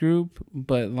this group,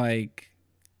 but like,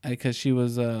 because she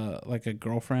was like a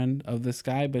girlfriend of this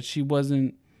guy, but she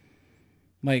wasn't,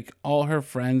 like, all her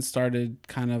friends started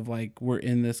kind of like, were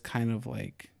in this kind of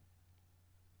like,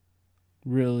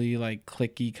 really like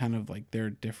cliquey kind of like, they're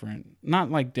different,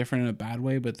 not like different in a bad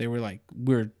way, but they were like,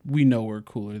 we know we're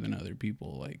cooler than other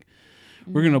people, like.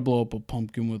 We're gonna blow up a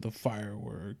pumpkin with a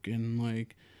firework, and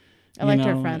like. I liked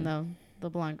her friend though. The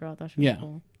blonde girl. That she was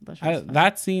cool.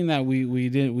 That scene that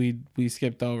we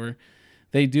skipped over.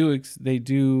 They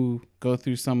do go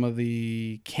through some of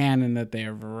the canon that they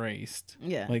have erased.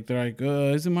 Yeah. Like they're like,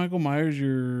 isn't Michael Myers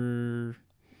your...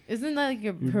 Isn't that like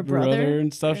her brother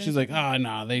and stuff? She's like, oh,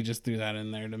 no, they just threw that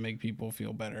in there to make people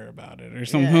feel better about it or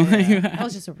something like that. That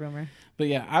was just a rumor. But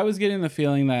yeah, I was getting the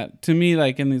feeling that, to me,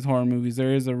 like in these horror movies,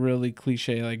 there is a really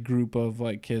cliche like group of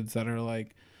like kids that are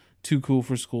like too cool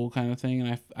for school kind of thing.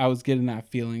 And I was getting that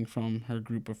feeling from her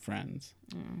group of friends.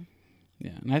 Mm.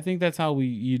 Yeah, and I think that's how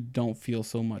you don't feel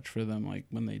so much for them like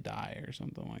when they die or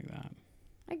something like that.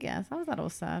 I guess. I thought it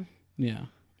was sad. Yeah.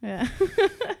 Yeah.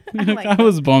 I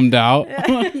was bummed out.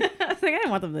 I was like, I didn't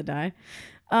want them to die.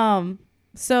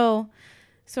 So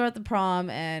we're at the prom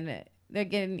and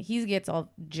he gets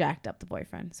all jacked up, the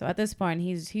boyfriend. So at this point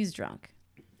he's drunk.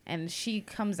 And she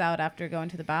comes out after going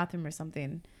to the bathroom or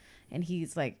something and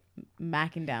he's like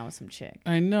macking down with some chick.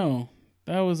 I know.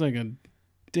 That was like a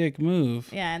dick move.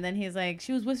 Yeah, and then he's like,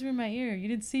 she was whispering in my ear. You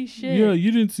didn't see shit. Yeah,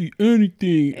 you didn't see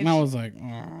anything. And I was like,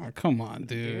 oh, come on,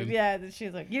 dude. Yeah, and she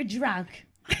was like, you're drunk.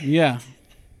 Yeah.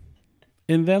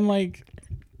 And then why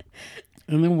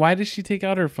does she take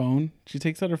out her phone? She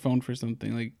takes out her phone for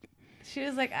something. Like, she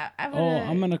was like,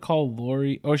 I'm gonna call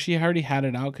Lori. Oh, she already had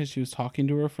it out because she was talking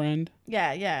to her friend.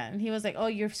 Yeah. And he was like, oh,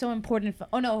 you're so important.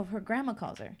 Oh no, her grandma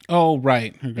calls her. Oh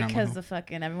right, her grandma. Because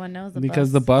everyone knows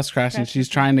the bus crashed and she's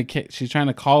trying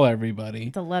to call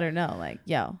everybody to let her know, like,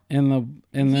 yo. And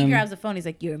he then grabs the phone. He's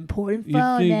like, your important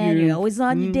phone, man. You're always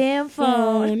on your damn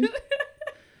phone.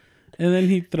 And then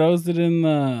he throws it in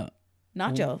the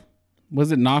nacho.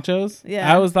 Was it nachos?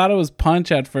 Yeah. I thought it was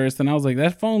Punch at first, and I was like,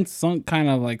 that phone sunk kind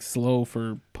of like slow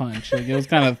for Punch. Like it was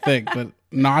kind of thick, but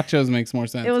nachos makes more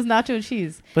sense. It was nacho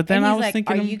cheese. But then I was like,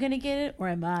 thinking, are you gonna get it or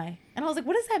am I? And I was like,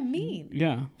 what does that mean?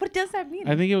 Yeah. What does that mean?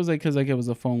 I think it was like because like it was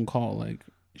a phone call. Like,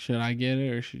 should I get it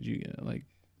or should you get it? Like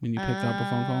when you pick up a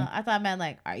phone call. I thought, man,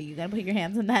 like, are you gonna put your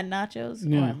hands in that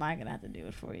nachos or am I gonna have to do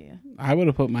it for you? I would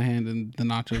have put my hand in the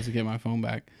nachos to get my phone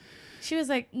back. She was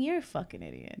like, you're a fucking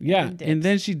idiot. Yeah, and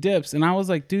then she dips. And I was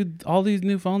like, dude, all these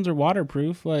new phones are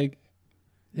waterproof. Like,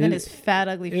 then his fat,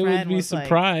 ugly friend would be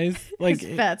surprised. Like,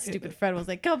 his fat, stupid friend was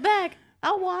like, come back.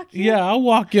 I'll walk you. Yeah, I'll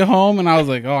walk you home. And I was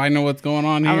like, oh, I know what's going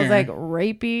on here. I was like,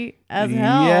 rapey as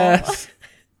hell. Yes.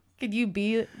 Could you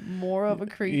be more of a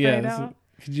creep right now?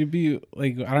 Could you be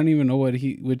like, I don't even know what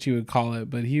you would call it,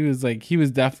 but he was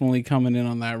definitely coming in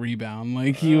on that rebound.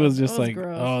 Like he was just like,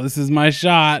 gross. Oh, this is my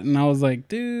shot. And I was like,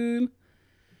 dude.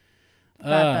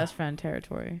 Best friend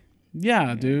territory.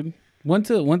 Yeah, dude.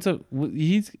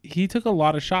 He took a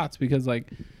lot of shots because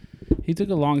like, he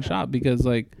took a long shot because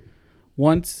like,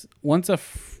 once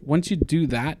you do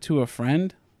that to a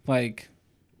friend, like,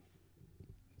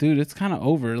 dude, it's kind of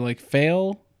over. Like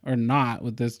fail or not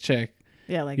with this chick.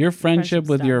 Yeah, like your friendship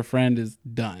with your friend is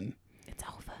done. It's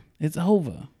over. It's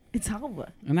over. It's over.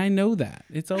 And I know that.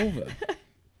 It's over.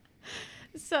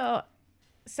 So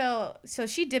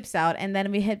she dips out and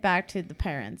then we head back to the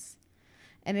parents.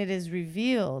 And it is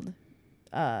revealed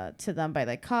to them by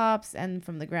the cops and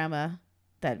from the grandma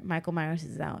that Michael Myers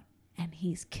is out and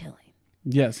he's killing.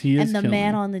 Yes, he is. And the killing.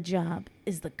 man on the job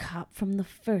is the cop from the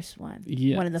first one.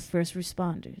 Yes. One of the first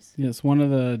responders. Yes, one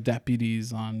of the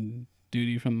deputies on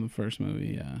duty from the first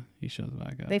movie. Yeah, he shows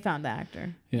back up. They found the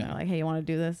actor. Yeah. They're like, hey, you want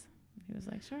to do this? He was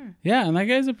like, sure. Yeah, and that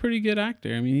guy's a pretty good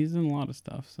actor. I mean, he's in a lot of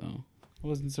stuff, so I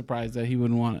wasn't surprised that he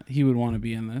would want to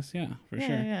be in this. Yeah, for sure.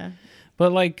 Yeah.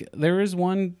 But like, there is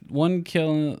one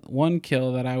kill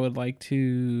that I would like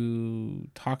to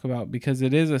talk about because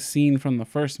it is a scene from the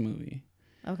first movie.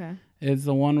 Okay. It's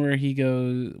the one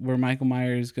where Michael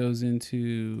Myers goes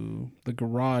into the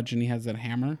garage and he has that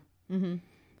hammer. Mm-hmm.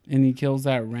 And he kills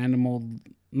that random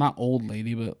not old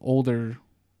lady, but older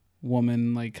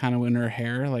woman, like kind of in her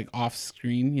hair, like off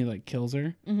screen. He like kills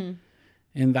her. Mm-hmm.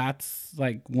 And that's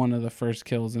like one of the first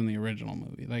kills in the original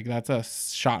movie. Like that's a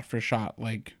shot for shot,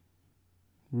 like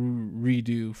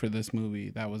redo for this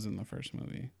movie that was in the first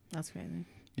movie. That's crazy.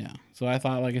 Yeah. So I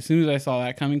thought like as soon as I saw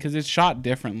that coming, because it's shot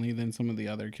differently than some of the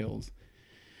other kills.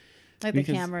 Like the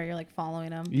camera, you're like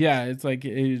following him. Yeah, it's like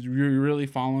you're really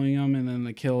following him, and then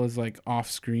the kill is like off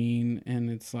screen,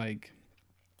 and it's like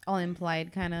all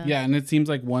implied, kind of. Yeah, and it seems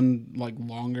like one like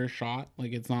longer shot.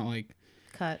 Like it's not like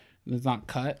cut. It's not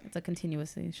cut. It's a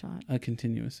continuously shot. A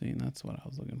continuous scene. That's what I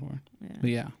was looking for. Yeah. But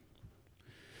yeah.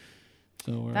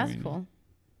 So that's cool.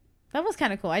 That was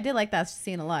kind of cool. I did like that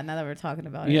scene a lot. Now that we're talking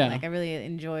about it, like I really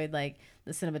enjoyed like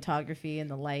the cinematography and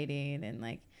the lighting and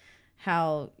like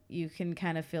how you can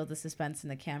kind of feel the suspense in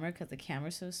the camera because the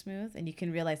camera's so smooth, and you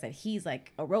can realize that he's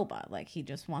like a robot, like he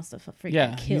just wants to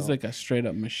freaking kill. He's like a straight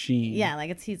up machine. Yeah,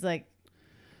 like he's like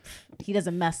he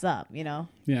doesn't mess up, you know?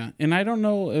 Yeah. And I don't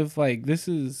know if like this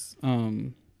is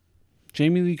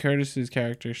Jamie Lee Curtis's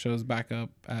character shows back up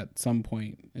at some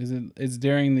point. It's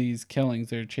during these killings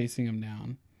they're chasing him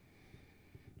down.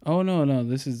 Oh no,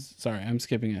 this is sorry, I'm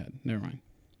skipping ahead. Never mind.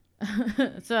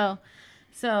 So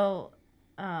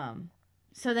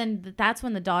then that's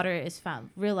when the daughter is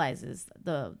found, realizes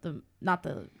the not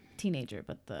the teenager,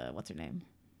 but the what's her name?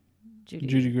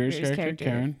 Judy Greer's character,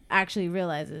 Karen, actually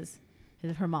realizes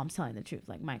her mom's telling the truth,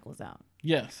 like Michael's out.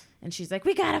 Yes. And she's like,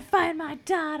 we gotta find my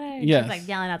daughter. And yes. She's like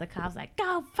yelling at the cops, like,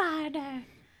 go find her.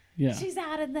 Yeah. She's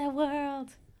out in the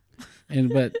world.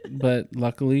 And but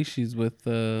luckily she's with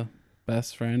the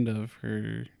best friend of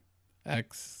her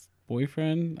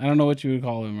ex-boyfriend. I don't know what you would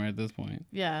call him right at this point.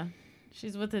 Yeah.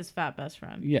 She's with his fat best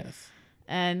friend. Yes.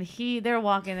 And they're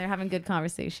walking, they're having good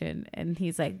conversation, and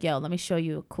he's like, "Yo, let me show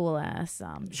you a cool ass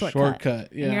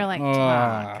shortcut." Yeah. And you're like, "Oh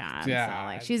god!" Yeah. So,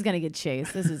 like, she's gonna get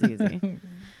chased. This is easy.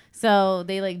 So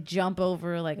they like jump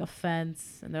over like a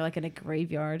fence, and they're like in a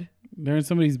graveyard. They're in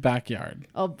somebody's backyard.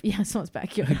 Oh yeah, someone's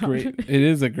backyard. It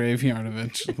is a graveyard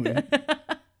eventually.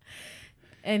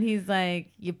 And he's like,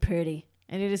 "You're pretty."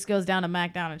 And he just goes down to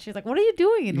MacDown, and she's like, "What are you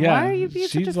doing? Yeah, why are you being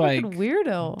such a fucking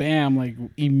weirdo?" Bam, like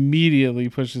immediately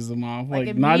pushes him off.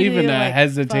 Like not even a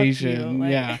hesitation.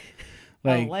 Like, yeah.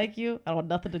 Like, I don't like you. I want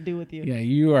nothing to do with you. Yeah,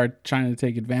 you are trying to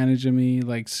take advantage of me.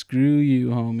 Like, screw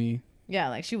you, homie. Yeah,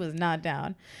 like she was not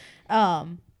down.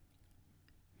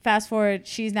 Fast forward,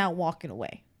 she's now walking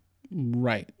away.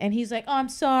 Right. And he's like, "Oh, I'm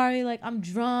sorry. Like, I'm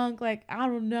drunk. Like, I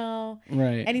don't know."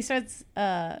 Right. And he starts,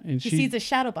 he sees a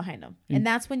shadow behind him. And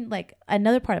that's when, like,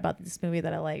 another part about this movie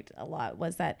that I liked a lot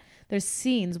was that there's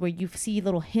scenes where you see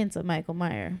little hints of Michael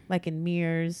Myers, like in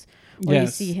mirrors, or you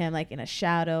see him, like, in a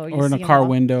shadow. Or in a car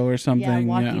window or something. Yeah,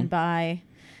 walking by.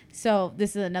 So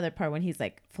this is another part when he's,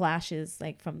 like, flashes,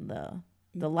 like, from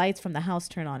the lights from the house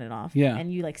turn on and off. Yeah.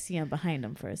 And you like see him behind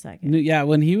him for a second. Yeah.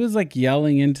 When he was like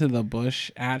yelling into the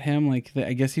bush at him, like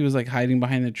I guess he was like hiding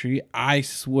behind the tree. I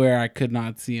swear I could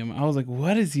not see him. I was like,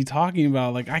 what is he talking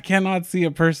about? Like, I cannot see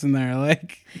a person there.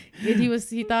 Like,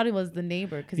 he thought it was the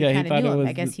neighbor because he kind of knew him.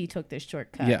 I guess he took this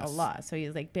shortcut a lot. So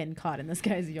he's like been caught in this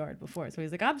guy's yard before. So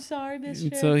he's like, I'm sorry,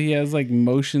 mister. So he has like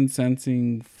motion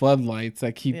sensing floodlights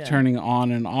that keep turning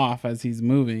on and off as he's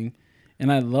moving.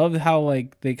 And I love how,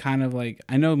 like, they kind of, like,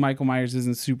 I know Michael Myers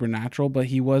isn't supernatural, but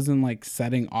he wasn't, like,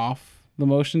 setting off the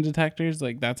motion detectors.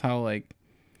 Like, that's how, like...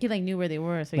 He, like, knew where they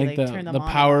were, so he, like turned them on.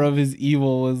 The power of his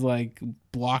evil was, like,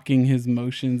 blocking his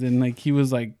motions. And, like, he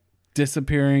was, like,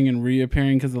 disappearing and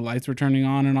reappearing because the lights were turning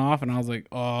on and off. And I was like,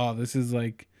 oh, this is,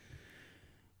 like...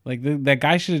 Like, that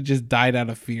guy should have just died out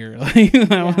of fear. Like,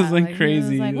 that was, like,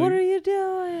 crazy. He was like, what are you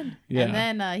doing? Yeah.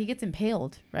 And then he gets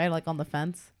impaled, right? Like, on the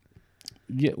fence.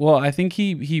 Yeah, well, I think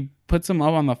he puts them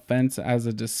up on the fence as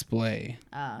a display.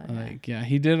 Oh, okay. Like, yeah,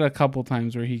 he did a couple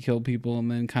times where he killed people and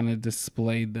then kind of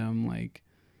displayed them, like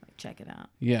check it out.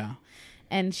 Yeah.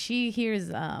 And she hears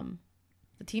the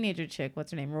teenager chick,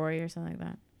 what's her name, Rory or something like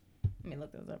that. Let me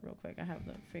look those up real quick. I have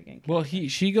the freaking. Well,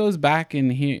 she goes back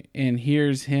and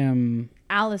hears him.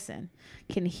 Allison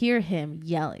can hear him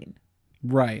yelling.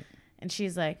 Right. And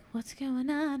she's like, "What's going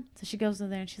on?" So she goes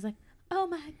in there and she's like, "Oh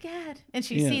my god!" And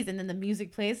she sees, and then the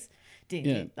music plays,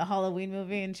 the Halloween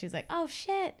movie, and she's like, "Oh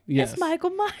shit, it's Michael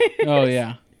Myers." Oh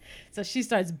yeah. So she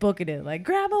starts booking it like,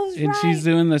 "Grandma's right." And she's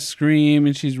doing the scream,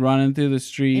 and she's running through the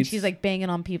streets, and she's like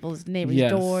banging on people's neighbors'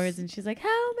 doors, and she's like,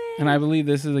 "Help me!" And I believe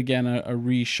this is again a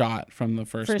reshot from the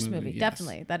first movie. Yes.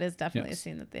 Definitely, that is definitely a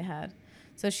scene that they had.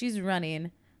 So she's running.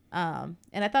 And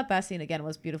I thought that scene again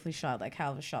was beautifully shot, like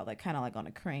how it was shot, like kind of like on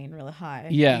a crane, really high.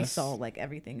 Yes. You saw like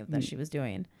everything that she was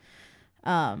doing.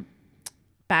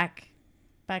 Back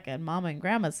at Mama and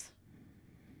Grandma's,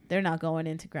 they're not going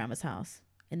into Grandma's house,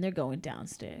 and they're going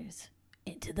downstairs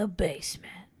into the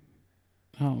basement.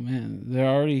 Oh man, they're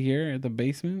already here at the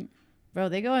basement. Bro,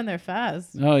 they go in there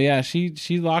fast. Oh yeah, she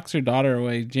locks her daughter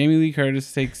away. Jamie Lee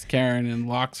Curtis takes Karen and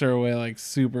locks her away like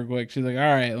super quick. She's like, all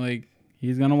right, like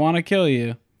he's gonna want to kill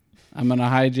you. I'm gonna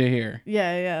hide you here.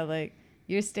 Yeah, like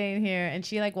you're staying here, and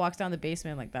she like walks down the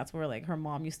basement, like that's where like her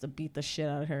mom used to beat the shit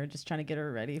out of her, just trying to get her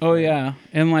ready. Yeah,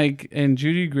 and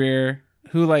Judy Greer,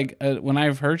 who like when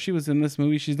I've heard she was in this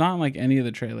movie, she's not in like any of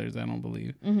the trailers. I don't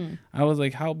believe. Mm-hmm. I was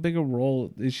like, how big a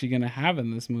role is she gonna have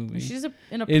in this movie? She's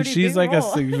in a pretty she's big like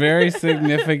role. a very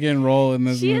significant role in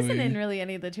this movie. She isn't in really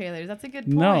any of the trailers. That's a good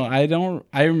point. No, I don't.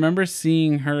 I remember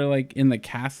seeing her like in the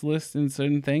cast list in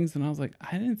certain things, and I was like,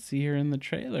 I didn't see her in the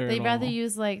trailer. They'd rather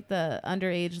use like the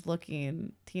underage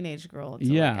looking teenage girl to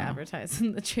like advertise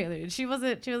in the trailer. She was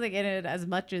like in it as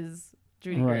much as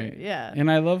Judy Greer. Yeah.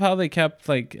 And I love how they kept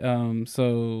like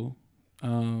so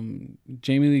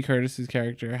Jamie Lee Curtis's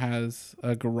character has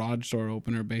a garage door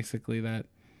opener, basically, that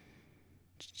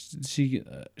she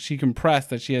compressed,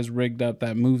 that she has rigged up,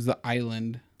 that moves the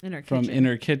island from in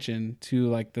her kitchen to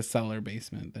like the cellar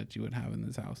basement that you would have in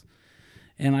this house.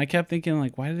 And I kept thinking,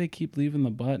 like, why do they keep leaving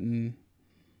the button?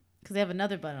 Because they have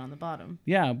another button on the bottom.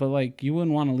 Yeah, but like you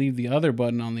wouldn't want to leave the other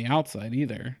button on the outside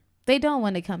either. They don't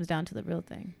when it comes down to the real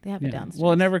thing. They have it downstairs.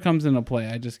 Well, it never comes into play.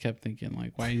 I just kept thinking,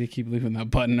 like, why do they keep leaving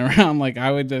that button around? Like,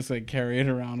 I would just like carry it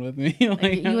around with me.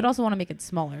 Like, you would also want to make it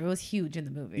smaller. It was huge in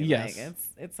the movie. Yes, like,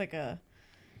 it's like a.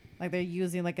 Like they're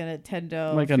using like a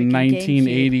Nintendo, like a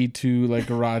 1982 like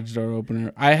garage door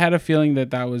opener. I had a feeling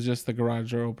that was just the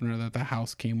garage door opener that the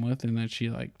house came with, and that she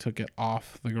like took it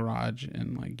off the garage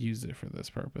and like used it for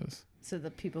this purpose. So the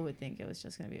people would think it was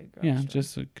just gonna be a garage. Yeah, door.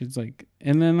 just because like,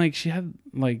 and then like she had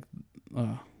like,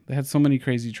 they had so many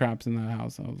crazy traps in that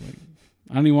house. I was like,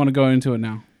 I don't even want to go into it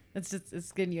now.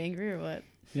 It's getting you angry or what?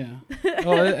 Yeah.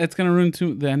 Well, it's gonna ruin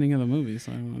the ending of the movie,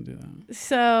 so I don't want to do that.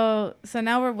 So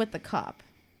now we're with the cop.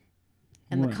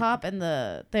 And the cop and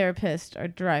the therapist are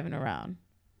driving around.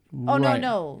 Oh,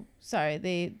 no. Sorry.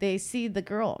 They see the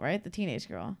girl, right? The teenage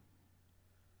girl.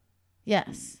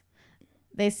 Yes.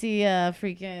 They see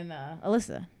freaking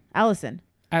Allison.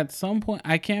 At some point,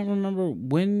 I can't remember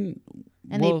when.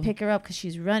 And they pick her up because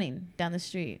she's running down the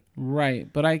street.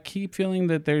 Right. But I keep feeling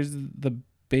that there's the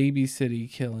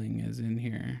babysitting killing is in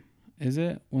here. Is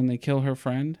it? When they kill her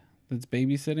friend that's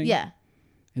babysitting? Yeah.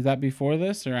 Is that before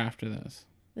this or after this?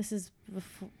 This is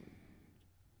before.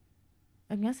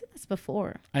 I'm guessing that's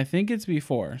before. I think it's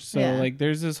before. So, like,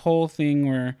 there's this whole thing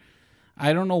where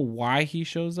I don't know why he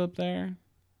shows up there.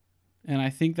 And I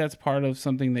think that's part of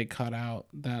something they cut out,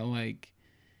 that, like...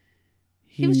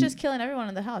 He was just killing everyone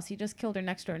in the house. He just killed her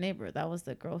next door neighbor. That was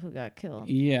the girl who got killed.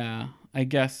 Yeah, I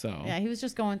guess so. Yeah, he was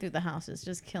just going through the houses,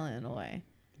 just killing it away.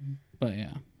 But,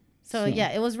 yeah. So,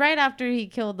 yeah, it was right after he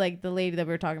killed, like, the lady that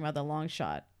we were talking about, the long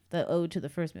shot. The ode to the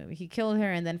first movie. He killed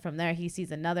her, and then from there he sees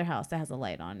another house that has a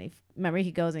light on. Remember, he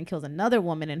goes and kills another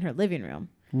woman in her living room,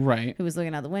 right? Who was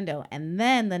looking out the window, and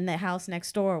then the house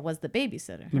next door was the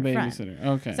babysitter. Friend.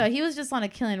 Okay. So he was just on a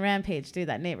killing rampage through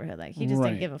that neighborhood. Like he just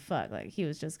didn't give a fuck. Like he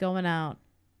was just going out,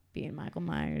 being Michael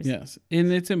Myers. Yes, and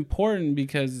it's important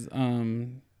because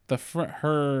the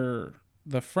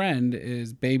friend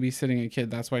is babysitting a kid.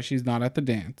 That's why she's not at the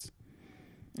dance.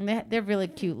 And they're really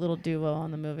cute little duo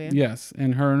on the movie. Yes,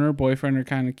 and her boyfriend are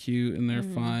kind of cute, and they're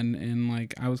fun, and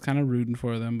like I was kind of rooting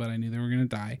for them, but I knew they were gonna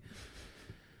die.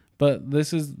 But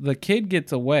the kid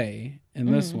gets away in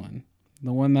this one,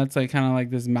 the one that's like kind of like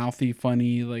this mouthy,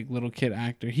 funny like little kid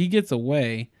actor. He gets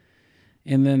away,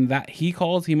 and then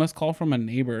he must call from a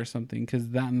neighbor or something, because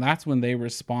that's when they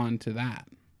respond to that.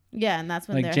 Yeah, and that's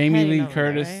when like Jamie Lee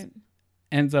Curtis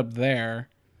ends up there.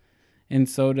 And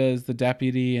so does the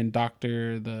deputy and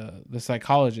doctor, the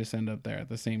psychologist end up there at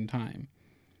the same time.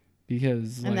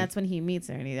 And that's when he meets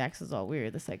her and he acts all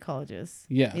weird, the psychologist.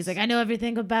 Yes. He's like, I know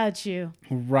everything about you.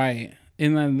 Right.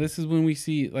 And then this is when we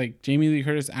see, like, Jamie Lee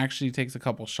Curtis actually takes a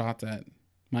couple shots at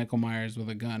Michael Myers with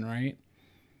a gun, right?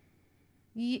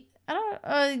 Yeah, I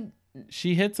don't...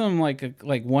 she hits him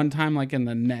like one time, like in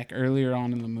the neck earlier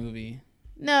on in the movie.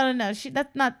 No.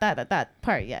 That's not that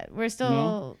part yet. We're still...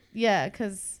 No? Yeah,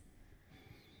 because...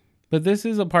 But this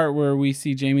is a part where we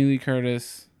see Jamie Lee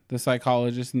Curtis, the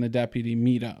psychologist, and the deputy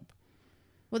meet up.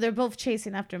 Well, they're both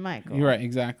chasing after Michael. You're right,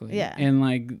 exactly. Yeah. And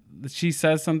like she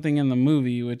says something in the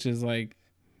movie, which is like,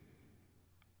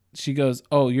 she goes,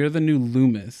 "Oh, you're the new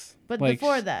Loomis." But like,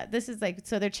 before that, this is like,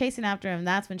 so they're chasing after him.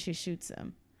 That's when she shoots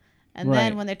him. And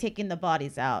then when they're taking the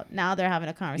bodies out, now they're having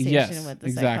a conversation with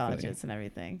the psychologist and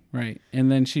everything. Right.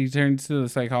 And then she turns to the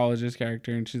psychologist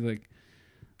character and she's like,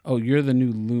 "Oh, you're the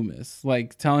new Loomis."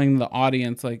 Like telling the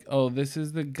audience, like, "Oh, this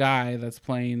is the guy that's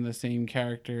playing the same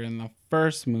character in the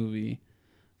first movie,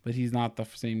 but he's not the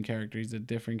same character. He's a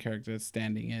different character that's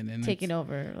standing in and taking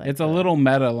over." Like, it's a little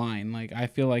meta line. Like I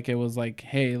feel like it was like,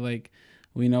 hey, like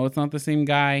we know it's not the same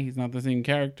guy, he's not the same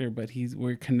character, but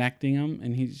we're connecting him,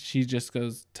 and she just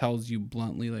tells you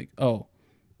bluntly, like, "Oh,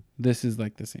 this is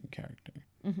like the same character."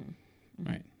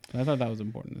 Right. So I thought that was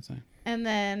important to say. And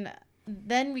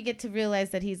then we get to realize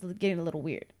that he's getting a little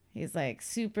weird. He's like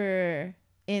super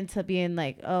into being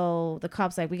like, oh, the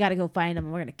cop's like, we got to go find him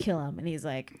and we're going to kill him. And he's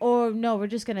like, oh, no, I'm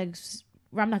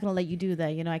not going to let you do that.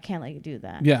 You know, I can't let you do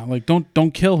that. Yeah, like,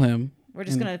 don't kill him. We're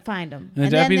just going to find him. And the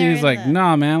deputy's like,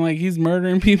 nah, man, like, he's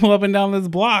murdering people up and down this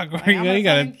block. Like, we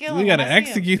got to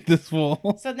execute this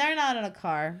fool. So they're not in a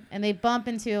car, and they bump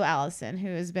into Allison, who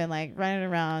has been, like, running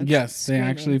around. Yes, screaming. They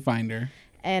actually find her.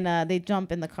 And they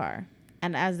jump in the car.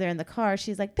 And as they're in the car,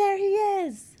 she's like, there he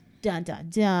is. Dun,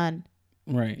 dun, dun.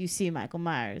 Right. you see Michael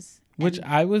Myers. Which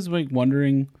I was like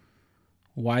wondering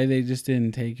why they just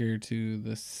didn't take her to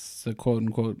the quote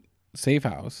unquote safe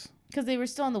house. Because they were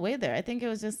still on the way there. I think it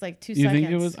was just like 2 You seconds.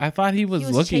 think it was? I thought he was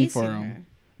looking for chasing him.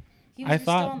 her. I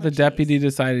thought the deputy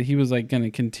decided he was like going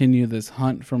to continue this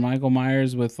hunt for Michael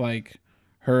Myers with like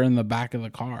her in the back of the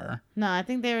car. No, I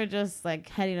think they were just like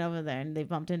heading over there and they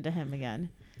bumped into him again.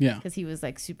 Yeah. Because he was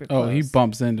like super close. Oh, he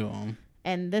bumps into him.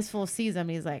 And this fool sees him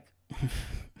and he's like,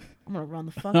 I'm going to run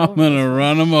the fuck I'm over. I'm going to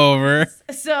run him over.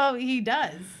 So he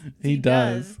does. He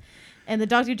does. And the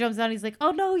doctor jumps out and he's like,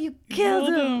 oh no, you killed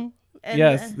him. And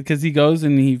yes, because he goes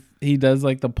and he does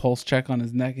like the pulse check on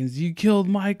his neck and says, you killed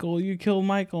Michael.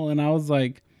 And I was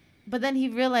like. But then he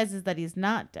realizes that he's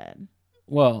not dead.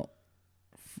 Well,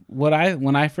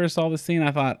 when I first saw the scene,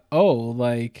 I thought, oh,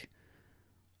 like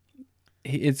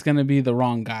it's gonna be the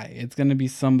wrong guy. It's gonna be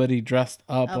somebody dressed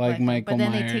up like Michael Myers.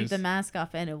 But then they take the mask off,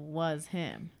 and it was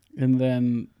him. And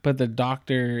then, but the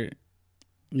doctor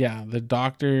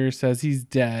says he's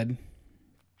dead,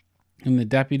 and the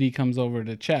deputy comes over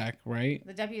to check. Right?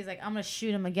 The deputy's like, I'm gonna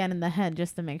shoot him again in the head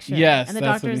just to make sure. Yes, and the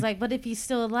doctor's like, but if he's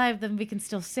still alive, then we can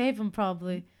still save him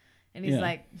probably. And he's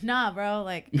like, nah, bro,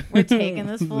 like, we're taking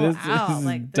this fool out.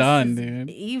 Like, this done, is dude.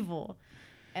 Evil.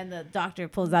 And the doctor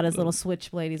pulls out his little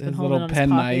switchblade he's been his holding little on his pen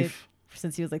pocket knife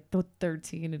since he was like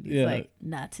 13. And he's like,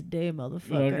 not today,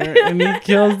 motherfucker. And he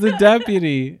kills the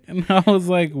deputy. And I was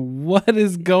like, what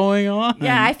is going on?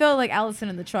 Yeah, I felt like Allison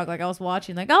in the truck. Like, I was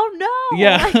watching, like, oh no.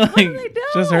 Yeah, like, what are they doing?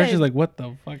 Just her. She's like, what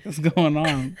the fuck is going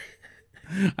on?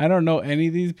 I don't know any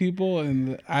of these people,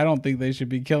 and I don't think they should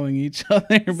be killing each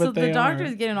other. But so the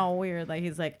doctor's getting all weird. Like,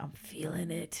 he's like, I'm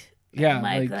feeling it. Yeah,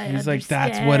 like he's like,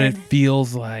 that's what it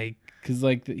feels like. Because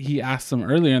like he asked him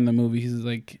earlier in the movie, he's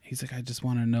like, I just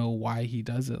want to know why he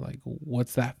does it. Like,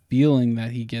 what's that feeling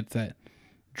that he gets that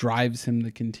drives him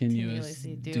to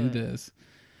continuously do this?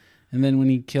 And then when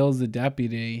he kills the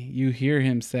deputy, you hear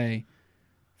him say,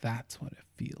 that's what it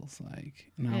feels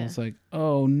like. And I was like,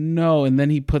 oh no. And then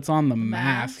he puts on the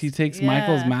mask. He takes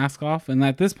Michael's mask off. And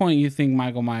at this point, you think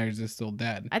Michael Myers is still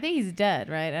dead. I think he's dead,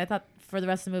 right? I thought for the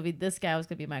rest of the movie, this guy was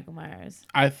going to be Michael Myers.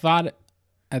 I thought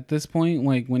at this point,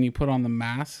 like when he put on the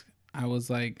mask, I was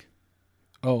like,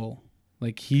 oh,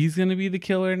 like he's going to be the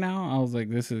killer now? I was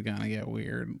like, this is going to get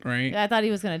weird, right? Yeah, I thought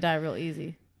he was going to die real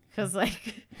easy. Because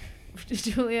like...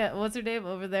 Julia, what's her name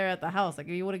over there at the house? Like,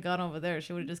 if you would have gone over there,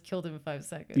 she would have just killed him in 5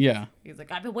 seconds. Yeah. He's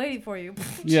like, I've been waiting for you.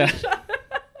 Yeah.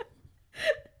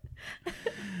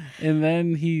 And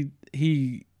then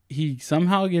he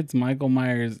somehow gets Michael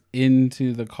Myers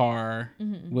into the car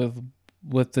with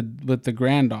the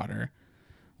granddaughter.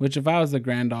 Which if I was the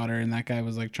granddaughter and that guy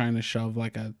was like trying to shove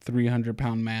like a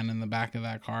 300-pound man in the back of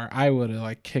that car, I would have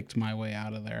like kicked my way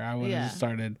out of there. I would have just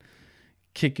started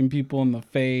kicking people in the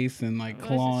face and like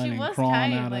clawing and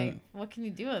crawling out of it. What can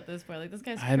you do at this point? Like, this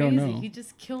guy's crazy. I don't know. He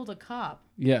just killed a cop.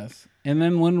 Yes. And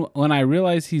then when I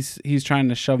realized he's trying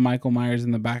to shove Michael Myers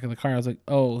in the back of the car, I was like,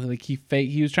 oh, like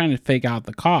he was trying to fake out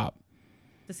the cop.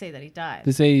 To say that he died.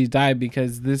 To say he died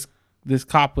because this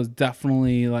cop was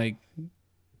definitely like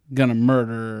gonna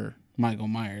murder Michael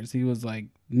Myers. He was like,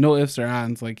 no ifs or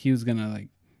ands, like he was gonna like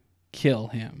kill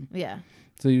him. Yeah.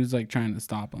 So he was like trying to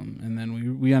stop him, and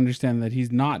then we understand that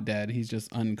he's not dead; he's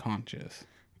just unconscious.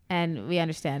 And we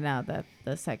understand now that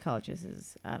the psychologist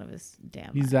is out of his damn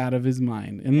mind. He's out of his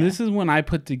mind. And this is when I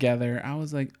put together, I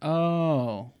was like,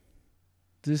 oh,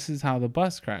 this is how the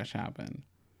bus crash happened.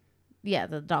 Yeah,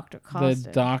 the doctor caused it.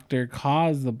 The doctor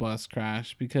caused the bus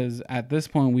crash because at this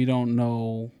point we don't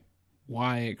know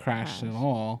why it crashed at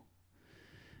all.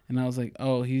 And I was like,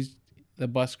 oh, the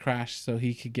bus crashed so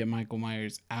he could get Michael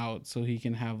Myers out so he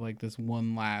can have like this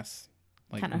one last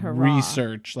like kind of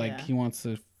research. Like he wants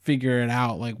to figure it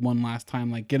out like one last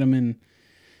time, like get him in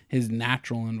his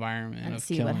natural environment and of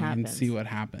see killing what happens. and see what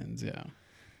happens. Yeah.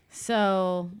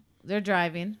 So they're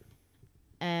driving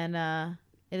and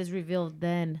it is revealed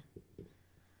then.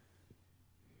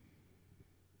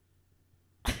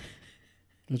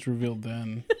 It's revealed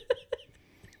then.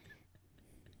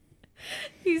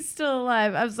 He's still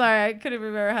alive. I'm sorry, I couldn't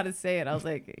remember how to say it. I was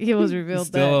like, he was revealed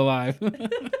still then. alive.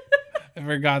 I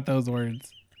forgot those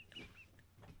words.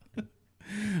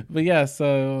 But yeah,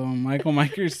 so Michael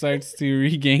Myers starts to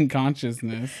regain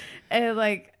consciousness. And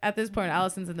like at this point,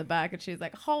 Allison's in the back and she's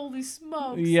like, holy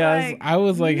smokes. Yes, like, I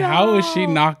was like, no. how is she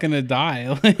not going to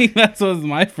die? Like, that was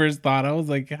my first thought. I was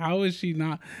like, how is she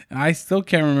not? And I still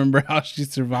can't remember how she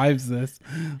survives this,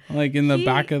 like in the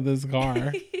back of this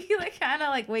car. He like kind of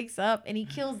like wakes up and he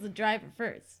kills the driver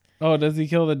first. Oh, does he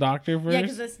kill the doctor first? Yeah,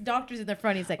 because this doctor's in the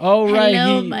front. He's like, oh, right.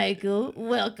 hello, Michael.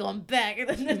 Welcome back.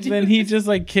 And then he just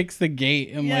like kicks the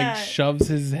gate and Yeah. like shoves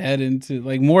his head into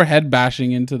like more head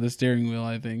bashing into the steering wheel,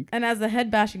 I think. And as the head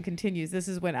bashing continues, this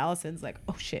is when Allison's like,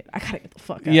 oh shit, I gotta get the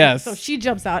fuck out. Yes. So she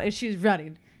jumps out and she's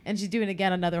running. And she's doing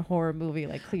again another horror movie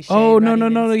like cliche. Oh no running no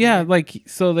no and yeah, scared. like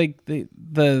so like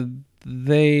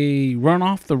they run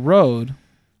off the road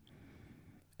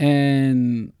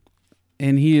and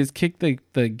he has kicked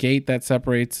the gate that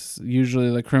separates usually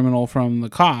the criminal from the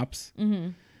cops. Mm-hmm.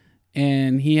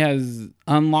 And he has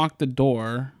unlocked the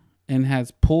door and has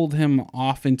pulled him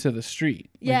off into the street.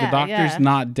 Yeah, like the doctor's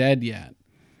not dead yet.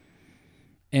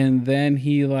 And then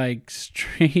he like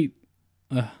straight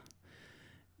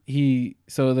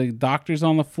so the doctor's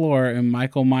on the floor and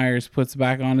Michael Myers puts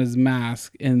back on his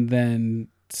mask and then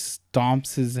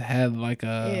stomps his head like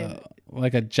a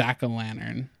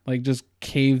jack-o'-lantern, like just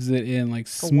caves it in like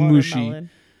smooshy. Watermelon.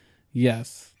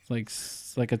 Yes,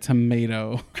 like a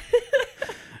tomato.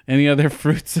 Any other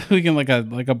fruits? We can like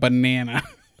a banana.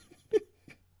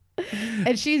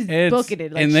 And she's booking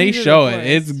it. Like, and they show it.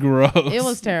 It's gross. It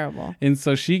was terrible. And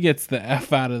so she gets the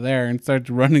F out of there and starts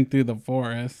running through the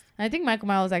forest. I think Michael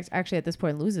Myers actually at this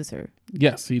point loses her.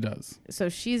 Yes, he does. So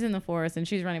she's in the forest and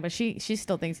she's running, but she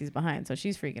still thinks he's behind. So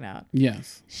she's freaking out.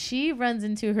 Yes. She runs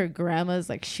into her grandma's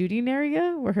like shooting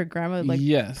area where her grandma like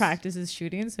practices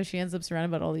shooting. So she ends up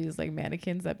surrounded by all these like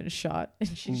mannequins that have been shot,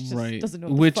 and she just doesn't know.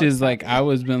 Which is like I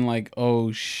was been like,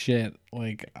 oh shit!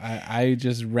 Like I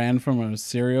just ran from a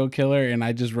serial killer and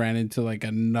I just ran into like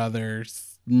another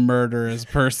murderous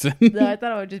person. No, I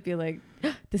thought it would just be like,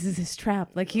 this is his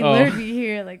trap. Like he lured me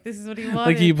here. Like this is what he wanted.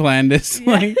 Like he planned this.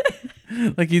 Yeah.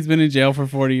 Like he's been in jail for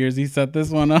 40 years. He set this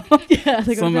one up. Yeah.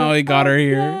 Like, somehow he got her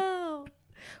here. No.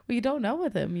 Well, you don't know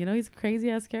with him. You know, he's a crazy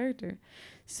ass character.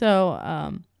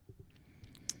 So,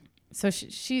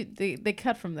 they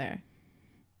cut from there.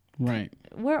 Right.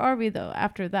 Where are we though?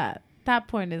 After that, that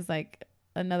point is like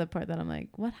another part that I'm like,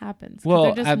 what happens? Well,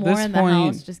 they're just at more this in point, the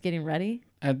house, just getting ready.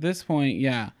 At this point,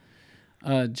 yeah,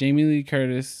 Jamie Lee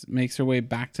Curtis makes her way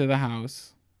back to the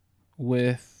house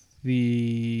with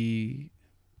the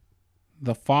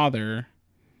father,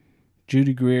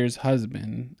 Judy Greer's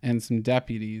husband, and some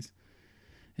deputies,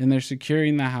 and they're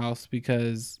securing the house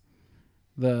because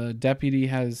the deputy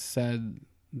has said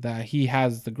that he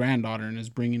has the granddaughter and is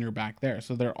bringing her back there.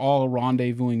 So they're all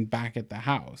rendezvousing back at the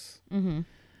house. Mm-hmm.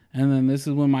 And then this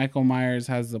is when Michael Myers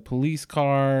has the police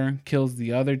car, kills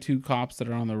the other two cops that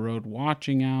are on the road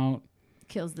watching out.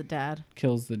 Kills the dad.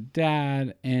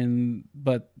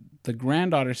 But the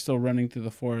granddaughter's still running through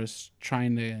the forest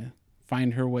trying to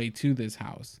find her way to this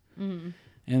house. Mm-hmm.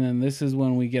 And then this is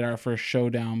when we get our first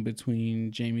showdown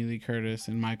between Jamie Lee Curtis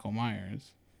and Michael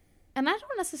Myers. And I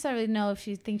don't necessarily know if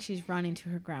she thinks she's running to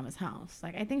her grandma's house.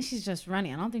 Like, I think she's just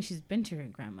running. I don't think she's been to her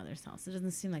grandmother's house. It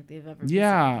doesn't seem like they've ever.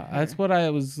 Yeah, that's what I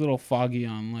was a little foggy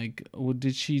on. Like,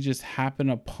 did she just happen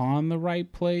upon the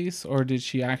right place, or did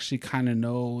she actually kind of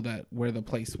know that where the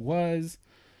place was?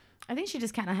 I think she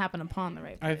just kind of happened upon the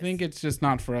right place. I think it's just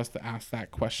not for us to ask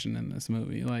that question in this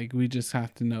movie. Like, we just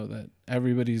have to know that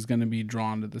everybody's going to be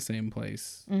drawn to the same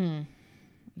place. Mm-hmm.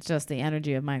 It's just the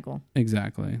energy of Michael.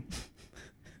 Exactly.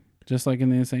 Just like in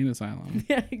the insane asylum.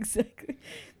 Yeah, exactly.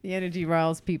 The energy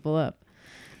riles people up.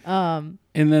 And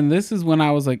then this is when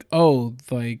I was like, oh,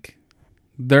 like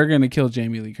they're gonna kill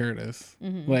Jamie Lee Curtis.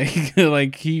 Mm-hmm.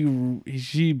 Like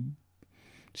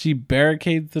she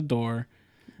barricades the door.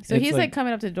 So he's like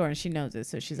coming up to the door and she knows it.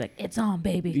 So she's like, it's on,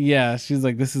 baby. Yeah, she's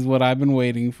like, this is what I've been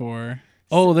waiting for.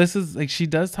 Oh, this is like, she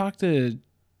does talk to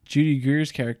Judy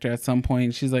Greer's character at some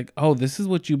point. She's like, oh, this is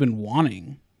what you've been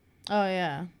wanting. Oh,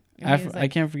 yeah. I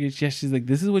can't forget. Yeah, she's like,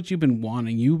 this is what you've been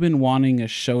wanting. You've been wanting a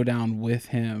showdown with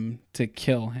him to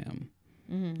kill him.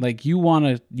 Mm-hmm. Like you want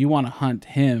to hunt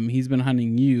him. He's been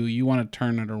hunting you. You want to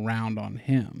turn it around on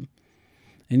him.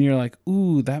 And you're like,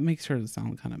 ooh, that makes her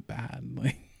sound kind of bad.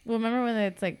 Like, well, remember when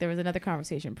it's like there was another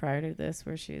conversation prior to this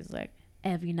where she was like,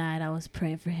 every night I was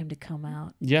praying for him to come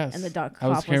out. Yes. And the dog I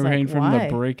was praying for him to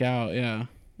break out. Yeah.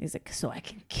 He's like, so I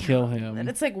can kill him. And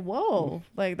it's like, whoa,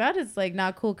 like that is like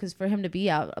not cool because for him to be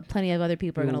out, plenty of other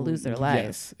people are going to lose their lives.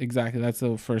 Yes, exactly. That's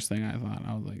the first thing I thought.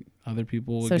 I was like, other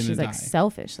people are going to die. So she's like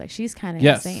selfish. Like she's kind of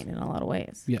insane in a lot of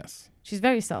ways. Yes. She's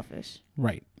very selfish.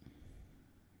 Right.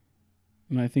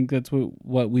 And I think that's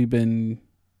what we've been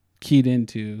keyed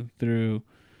into through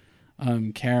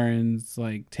Karen's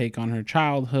like take on her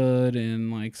childhood,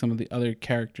 and like some of the other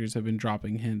characters have been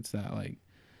dropping hints that like,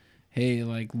 hey,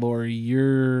 like Laurie,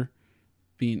 you're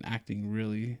acting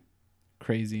really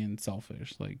crazy and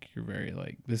selfish. Like you're very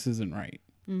like, this isn't right.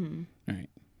 Mm-hmm. Right.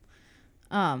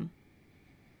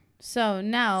 So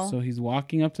now. So he's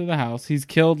walking up to the house. He's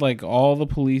killed like all the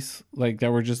police like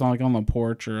that were just on the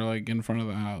porch or like in front of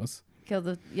the house.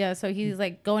 So he's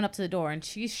like going up to the door and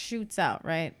she shoots out,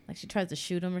 right? Like she tries to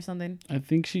shoot him or something. I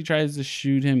think she tries to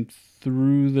shoot him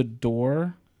through the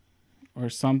door or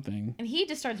something. And he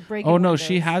just starts breaking. Oh no,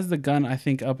 she has the gun I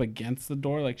think up against the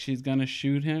door, like she's gonna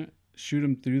shoot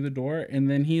him through the door, and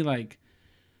then he like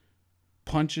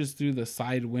punches through the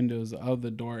side windows of the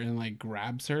door and like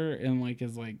grabs her and like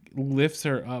is like lifts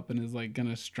her up and is like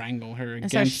gonna strangle her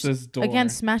against this door. Again,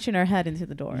 smashing her head into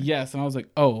the door. Yes, and I was like,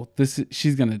 oh,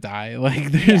 she's gonna die.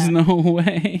 Like there's no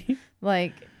way.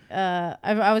 Like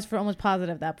I was almost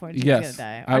positive at that point she was gonna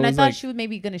die. And I thought like, she was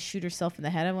maybe gonna shoot herself in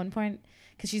the head at one point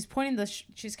because she's pointing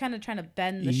she's kind of trying to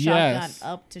bend the shotgun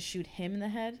up to shoot him in the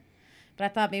head. But I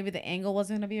thought maybe the angle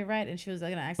wasn't going to be right and she was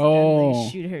going to accidentally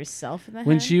shoot herself in the head.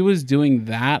 When she was doing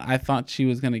that, I thought she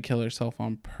was going to kill herself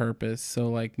on purpose. So,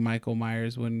 like, Michael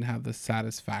Myers wouldn't have the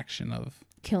satisfaction of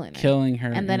killing her.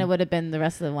 And then it would have been the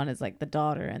rest of the one is, like, the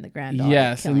daughter and the granddaughter.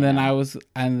 Yes, and then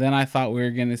I thought we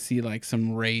were going to see, like,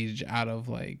 some rage out of,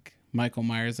 like, Michael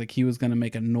Myers. Like, he was going to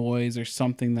make a noise or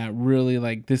something that really,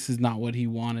 like, this is not what he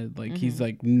wanted. Like, he's,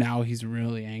 like, now he's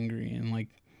really angry and,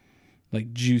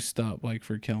 like juiced up, like,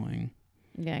 for killing.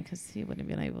 Yeah, because he wouldn't have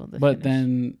been able to. But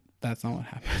then that's not what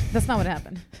happened. That's not what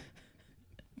happened.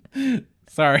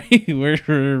 Sorry, we're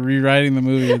rewriting the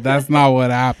movie. That's not what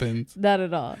happens. Not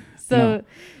at all. So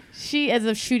she ends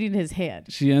up shooting his hand.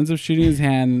 She ends up shooting his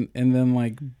hand and then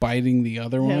like biting the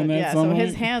other one. Yeah, so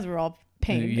his hands were all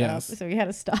pained up. So he had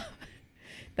to stop.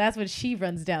 That's when she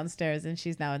runs downstairs and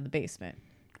she's now in the basement.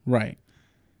 Right.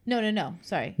 No.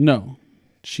 Sorry. No.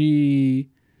 She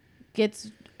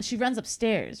runs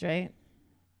upstairs, right?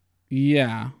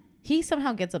 Yeah. He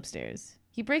somehow gets upstairs.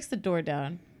 He breaks the door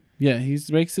down. Yeah, he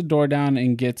breaks the door down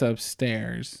and gets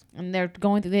upstairs. And they're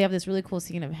going through. They have this really cool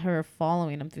scene of her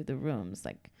following him through the rooms,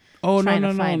 like. Oh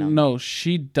no!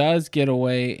 She does get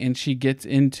away, and she gets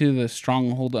into the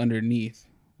stronghold underneath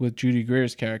with Judy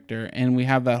Greer's character, and we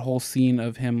have that whole scene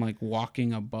of him like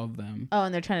walking above them. Oh,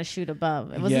 and they're trying to shoot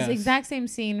above. It was this exact same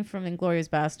scene from Inglourious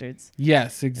Bastards.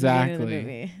 Yes,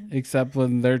 exactly. Except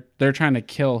when they're trying to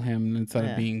kill him instead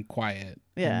of being quiet.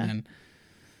 Yeah.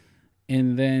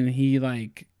 And then he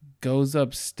like goes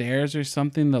upstairs or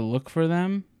something to look for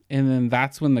them, and then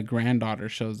that's when the granddaughter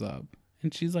shows up,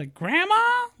 and she's like, "Grandma!"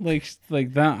 like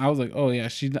that. I was like, "Oh yeah,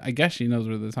 I guess she knows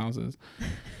where this house is."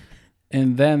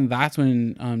 And then that's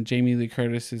when Jamie Lee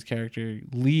Curtis's character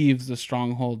leaves the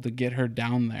stronghold to get her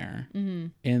down there. Mm-hmm.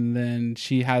 And then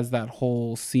she has that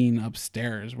whole scene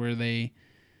upstairs where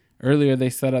earlier they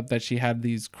set up that she had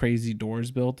these crazy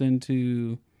doors built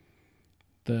into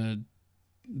the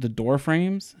door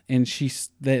frames, and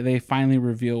they finally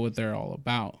reveal what they're all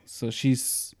about. So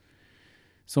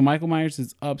Michael Myers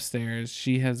is upstairs.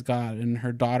 She has gotten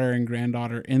her daughter and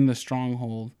granddaughter in the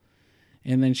stronghold.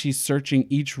 And then she's searching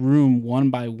each room one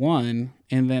by one,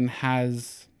 and then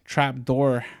has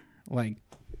trapdoor like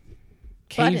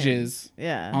cages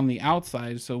on the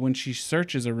outside. So when she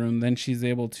searches a room, then she's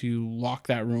able to lock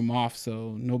that room off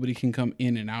so nobody can come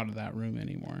in and out of that room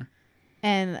anymore.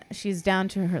 And she's down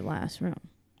to her last room.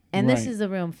 And this is a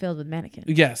room filled with mannequins.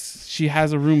 Yes, she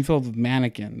has a room filled with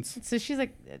mannequins. So she's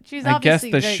obviously I guess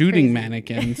the shooting crazy.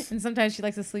 Mannequins. And sometimes she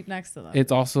likes to sleep next to them.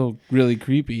 It's also really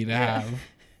creepy to have.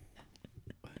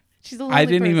 She's a lovely I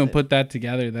didn't person. even put that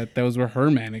together that those were her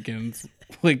mannequins.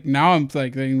 Like now I'm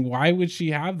like thinking, why would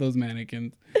she have those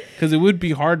mannequins? Because it would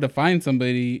be hard to find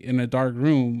somebody in a dark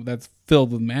room that's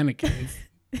filled with mannequins.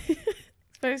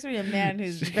 Especially a man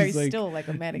who's very still like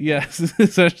a mannequin. Yes,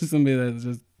 especially somebody that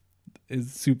just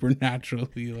is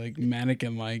supernaturally like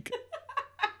mannequin like.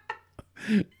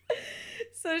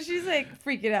 So she's like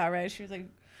freaking out, right? She was like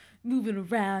moving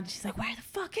around. She's like, where the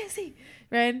fuck is he?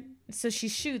 Right? So she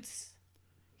shoots.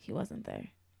 He wasn't there.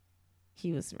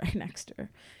 He was right next to her.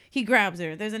 He grabs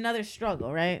her. There's another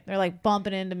struggle, right? They're like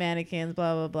bumping into mannequins,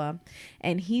 blah, blah, blah.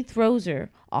 And he throws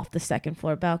her off the second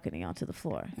floor balcony onto the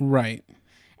floor. Right.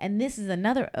 And this is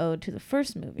another ode to the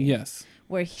first movie. Yes.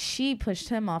 Where she pushed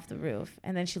him off the roof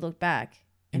and then she looked back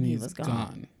and he was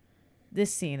gone.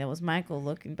 This scene, it was Michael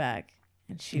looking back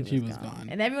and she was gone.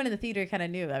 And everyone in the theater kind of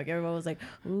knew. Like everyone was like,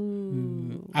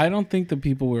 ooh. I don't think the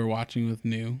people we were watching with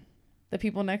knew. The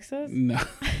people next to us? No.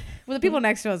 Well, the people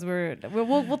next to us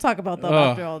we'll talk about them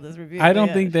after all this review. I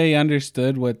don't think they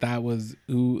understood what that was,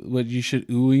 what you should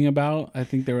oohing about. I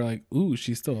think they were like, ooh,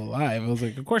 she's still alive. I was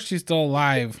like, of course she's still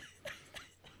alive.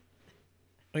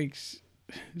 Like,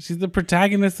 she's the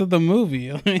protagonist of the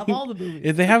movie. Like, of all the movies.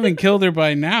 If they haven't killed her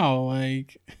by now,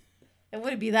 like. It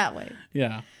wouldn't be that way.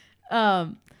 Yeah.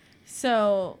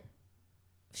 So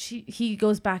he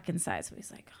goes back inside. So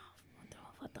he's like, oh,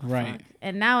 what the right. fuck?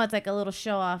 And now it's like a little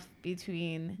show off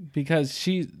between because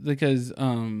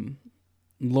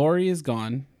Laurie is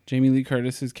gone. Jamie Lee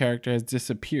Curtis's character has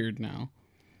disappeared now,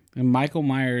 and Michael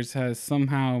Myers has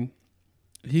somehow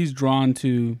he's drawn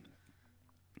to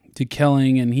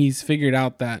killing, and he's figured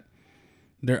out that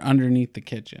they're underneath the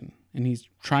kitchen, and he's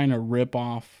trying to rip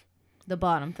off the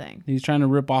bottom thing. He's trying to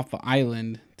rip off the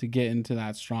island to get into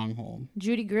that stronghold.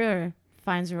 Judy Greer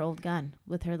finds her old gun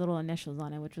with her little initials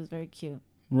on it, which was very cute.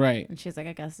 Right. And she's like,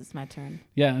 I guess it's my turn.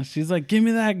 Yeah, she's like, give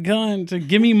me that gun.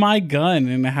 Give me my gun.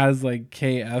 And it has like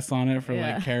KS on it for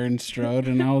like Karen Strode.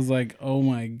 And I was like, oh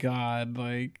my God.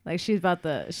 Like she's about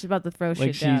to throw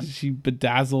like shit down. She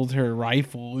bedazzled her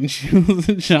rifle when she was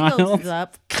a child.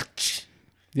 Up.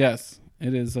 Yes.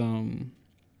 It is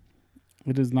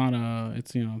not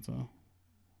it's a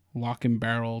lock and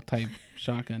barrel type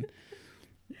shotgun.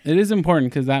 It is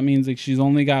important because that means like she's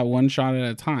only got one shot at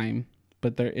a time.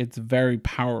 But it's very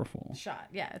powerful. Shot,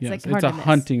 yeah. It's a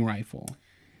hunting rifle.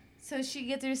 So she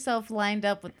gets herself lined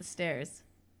up with the stairs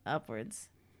upwards.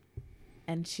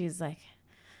 And she's like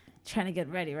trying to get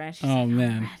ready, right? She's like,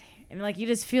 man. Ready. And like you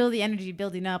just feel the energy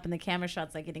building up and the camera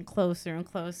shots like getting closer and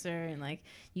closer and like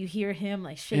you hear him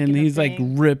like shaking. And he's like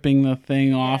ripping the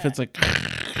thing off. It's like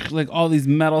all these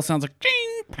metal sounds like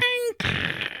ding,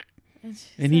 ping.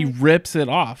 And he rips it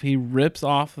off. He rips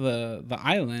off the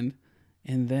island.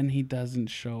 And then he doesn't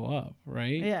show up,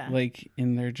 right? Yeah. Like,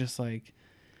 and they're just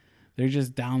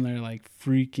down there, like,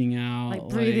 freaking out. Like,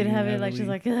 breathing heavy, like, she's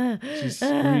like, she's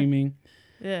screaming.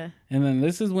 Yeah. And then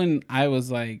this is when I was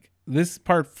like, this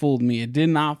part fooled me. It did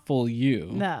not fool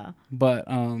you. No. But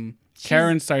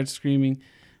Karen starts screaming,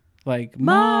 like,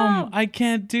 Mom, I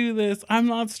can't do this. I'm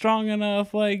not strong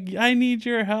enough. Like, I need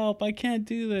your help. I can't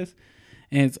do this.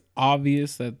 And it's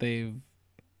obvious that they've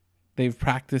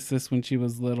practiced this when she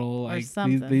was little. Like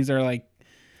these are like,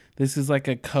 this is like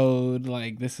a code.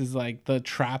 Like this is like the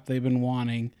trap they've been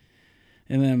wanting.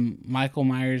 And then Michael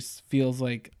Myers feels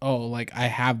like, oh, like I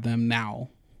have them now.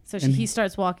 So he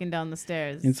starts walking down the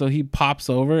stairs. And so he pops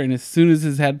over, and as soon as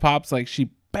his head pops, like she,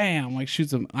 bam, like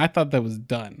shoots him. I thought that was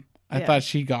done. I thought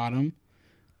she got him.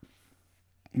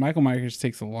 Michael Myers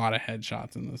takes a lot of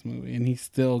headshots in this movie, and he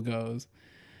still goes.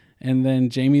 And then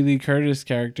Jamie Lee Curtis'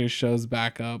 character shows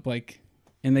back up, like,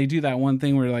 and they do that one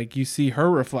thing where, like, you see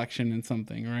her reflection in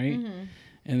something, right? Mm-hmm.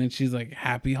 And then she's like,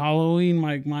 "Happy Halloween,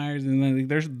 Mike Myers." And then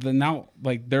they're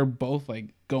both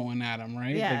like going at him,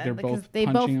 right? Yeah, like they're both they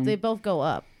punching him. They both go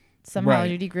up. Somehow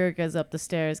Judy Greer goes up the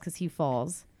stairs because he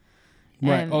falls.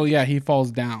 Right. Oh yeah, he falls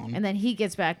down. And then he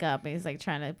gets back up and he's like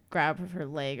trying to grab her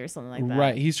leg or something like that.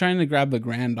 Right. He's trying to grab the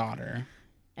granddaughter.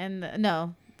 And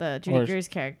the Judy Greer's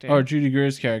character. Or Judy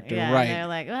Greer's character, yeah, right. And they're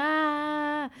like,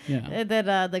 ah. Yeah. And then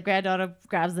the granddaughter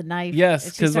grabs the knife.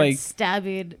 Yes, because like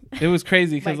stabbing. It was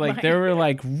crazy because like they were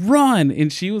like, run,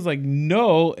 and she was like,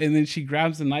 no, and then she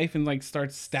grabs the knife and like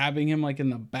starts stabbing him like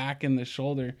in the back and the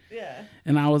shoulder. Yeah.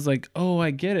 And I was like, oh, I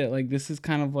get it. Like this is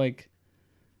kind of like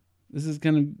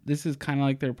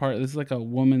their part. This is like a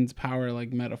woman's power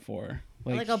like metaphor.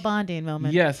 Like a bonding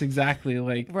moment. Yes, exactly.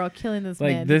 Like we're all killing this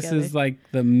like man this together. Is like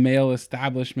the male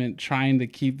establishment trying to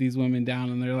keep these women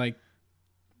down, and they're like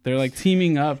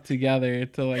teaming up together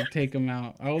to like take them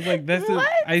out. I was like, this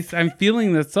is I'm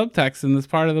feeling the subtext in this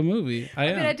part of the movie. I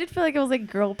mean, I did feel like it was like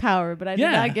girl power, but I did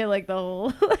not get like the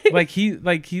whole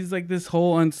he's like this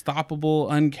whole unstoppable,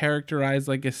 uncharacterized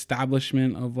like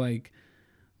establishment of like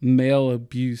male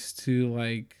abuse to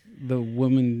like the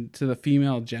woman, to the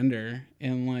female gender.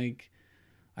 And like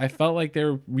I felt like they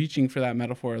were reaching for that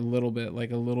metaphor a little bit,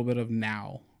 like a little bit of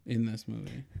now in this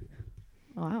movie.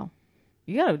 Wow.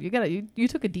 You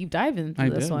took a deep dive into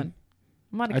this one.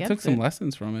 I'm not against it. I took some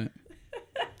lessons from it.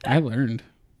 I learned.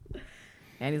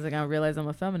 And he's like, I realize I'm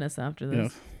a feminist after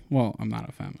this. Yeah. Well, I'm not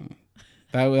a feminist.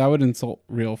 That would insult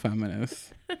real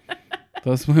feminists.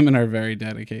 Those women are very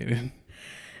dedicated.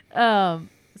 So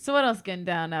what else getting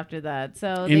down after that?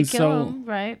 So they kill him,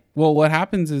 right? Well, what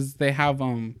happens is they have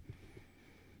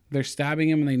they're stabbing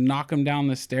him and they knock him down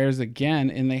the stairs again,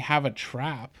 and they have a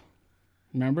trap.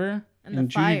 Remember? And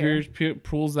Judy Greer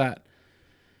pulls that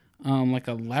like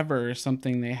a lever or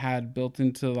something they had built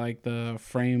into like the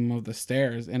frame of the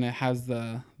stairs, and it has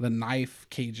the knife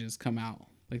cages come out.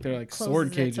 Like they're like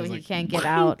sword cages, so like, he can't get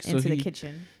out into the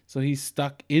kitchen. So he's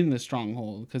stuck in the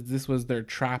stronghold because this was their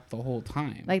trap the whole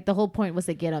time. Like the whole point was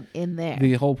to get him in there.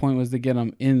 The whole point was to get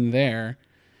him in there.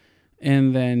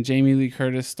 And then Jamie Lee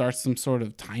Curtis starts some sort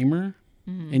of timer.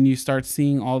 Mm-hmm. And you start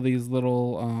seeing all these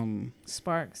little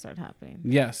sparks start happening.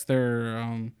 Yes,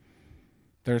 they're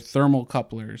thermal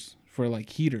couplers for like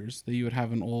heaters that you would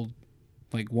have in old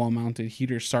like wall-mounted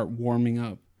heaters start warming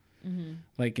up,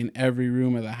 like in every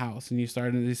room of the house, and you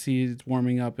started to see it's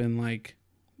warming up in like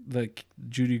the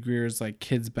Judy Greer's like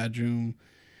kid's bedroom,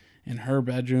 and her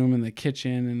bedroom, and the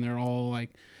kitchen, and they're all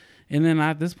like. And then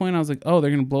at this point, I was like, "Oh,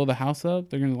 they're gonna blow the house up.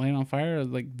 They're gonna light it on fire."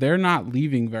 Like they're not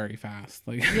leaving very fast.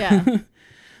 Like Yeah.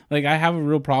 like I have a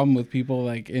real problem with people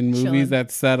like in movies Chilling.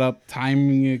 that set up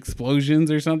timing explosions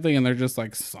or something, and they're just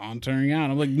like sauntering out.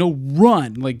 I'm like, "No,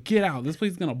 run! Like get out! This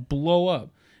place is gonna blow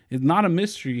up." It's not a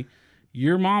mystery.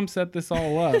 Your mom set this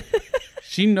all up.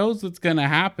 She knows what's gonna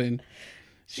happen.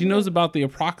 She knows about the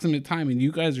approximate time, and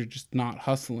you guys are just not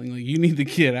hustling. Like you need to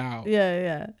get out.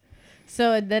 Yeah.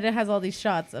 So then it has all these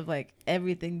shots of like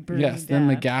everything burning Yes, down. then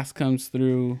the gas comes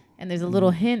through. And there's a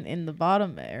little hint in the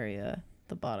bottom area,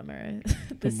 the bottom.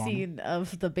 scene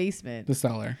of the basement The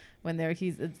cellar. when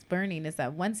it's burning. Is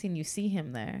that one scene you see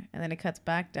him there, and then it cuts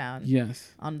back down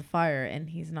Yes. on the fire,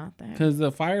 and he's not there. Because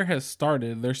the fire has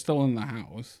started. They're still in the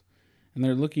house. And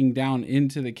they're looking down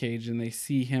into the cage, and they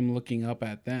see him looking up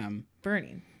at them.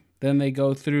 Burning. Then they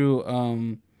go through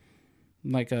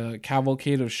like a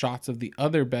cavalcade of shots of the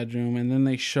other bedroom, and then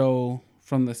they show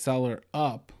from the cellar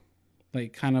up,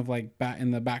 like kind of like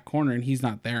in the back corner, and he's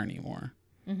not there anymore.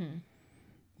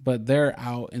 But they're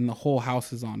out, and the whole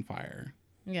house is on fire.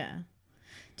 Yeah.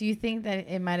 Do you think that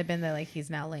it might have been that like he's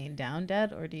now laying down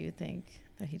dead, or do you think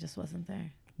that he just wasn't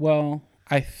there? Well,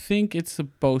 I think it's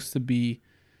supposed to be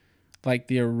like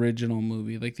the original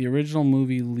movie. Like the original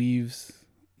movie leaves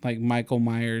like Michael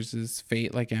Myers'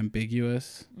 fate like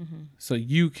ambiguous. So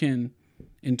you can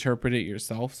interpret it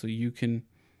yourself. So you can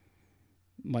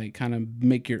like kind of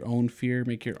make your own fear,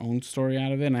 make your own story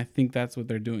out of it. And I think that's what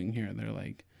they're doing here. They're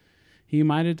like, he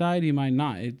might have died, he might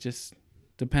not. It just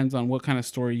depends on what kind of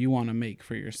story you want to make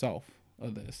for yourself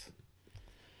of this.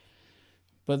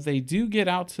 But they do get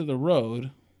out to the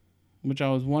road, which I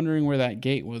was wondering where that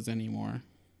gate was anymore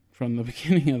from the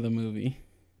beginning of the movie.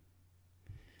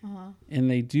 And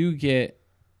they do get,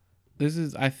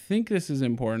 I think this is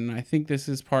important. I think this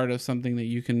is part of something that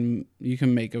you can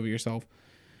make of yourself.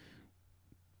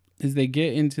 Is they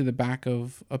get into the back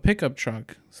of a pickup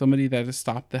truck, somebody that has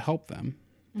stopped to help them,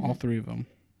 all three of them.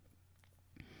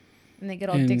 And they get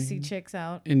all Dixie chicks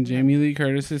out. And Jamie Lee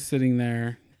Curtis is sitting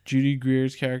there. Judy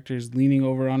Greer's character is leaning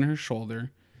over on her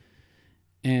shoulder.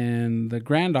 And the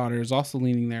granddaughter is also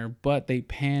leaning there, but they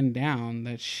pan down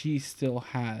that she still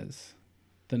has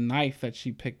the knife that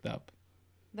she picked up.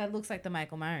 That looks like the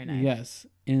Michael Myers knife. Yes,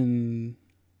 in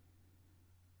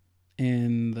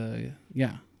the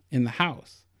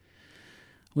house.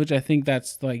 Which I think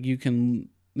that's like you can,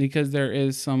 because there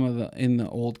is some of in the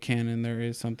old canon, there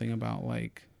is something about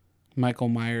like Michael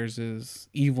Myers'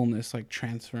 evilness like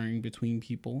transferring between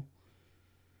people.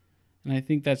 And I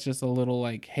think that's just a little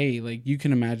like, hey, like you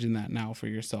can imagine that now for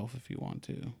yourself if you want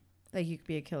to. Like you could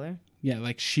be a killer? Yeah,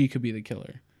 like she could be the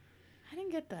killer. I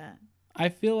didn't get that. I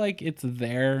feel like it's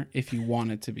there if you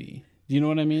want it to be. Do you know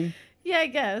what I mean? Yeah, I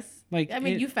guess. Like, I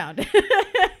mean, you found it.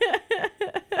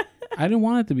 I didn't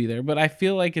want it to be there, but I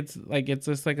feel like it's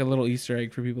just like a little Easter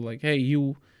egg for people. Like, hey,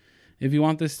 if you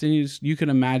want this thing, you can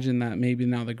imagine that maybe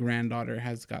now the granddaughter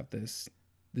has got this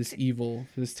evil,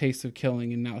 this taste of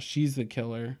killing, and now she's the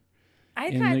killer.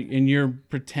 And you're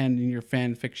pretending your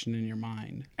fan fiction in your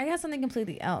mind. I got something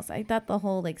completely else. I thought the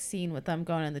whole like scene with them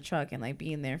going in the truck and like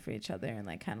being there for each other and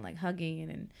like kind of like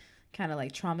hugging and kind of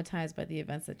like traumatized by the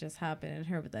events that just happened, and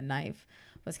her with the knife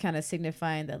was kind of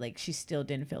signifying that like she still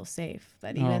didn't feel safe,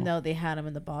 that even though they had him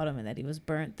in the bottom and that he was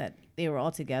burnt, that they were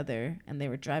all together and they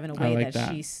were driving away, like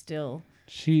that she still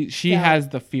she has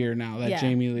the fear now that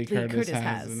Jamie Lee Curtis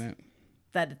has in it.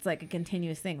 That it's like a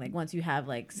continuous thing. Like once you have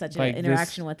like such an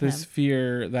interaction with him. This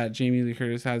fear that Jamie Lee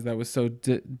Curtis has that was so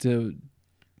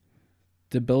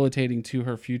debilitating to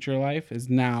her future life is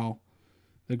now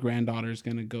the granddaughter's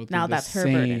going to go through the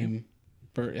same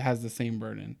burden. It has the same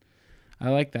burden. I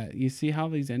like that. You see how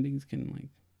these endings can like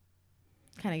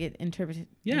kind of get interpreted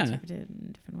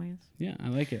in different ways. Yeah, I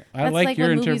like it. I like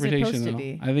your interpretation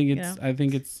though. I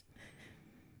think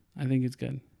it's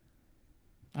good.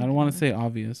 I don't want to say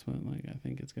obvious, but like I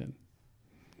think it's good.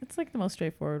 It's like the most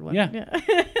straightforward one. Yeah.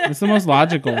 It's the most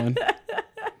logical one.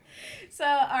 So,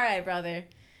 all right, brother.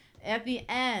 At the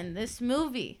end, this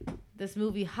movie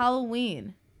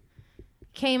Halloween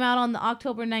came out on the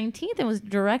October 19th and was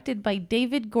directed by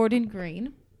David Gordon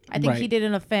Green. I think he did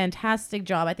a fantastic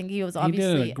job. I think he was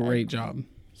obviously he did a great job.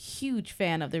 Huge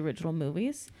fan of the original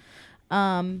movies.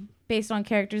 Based on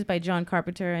characters by John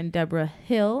Carpenter and Deborah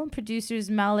Hill. Producers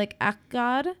Malik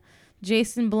Akkad,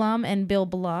 Jason Blum, and Bill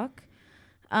Block.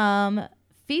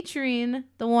 Featuring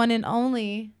the one and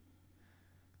only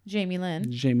Jamie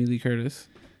Lee Curtis.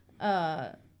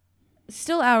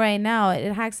 Still out right now.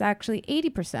 It has actually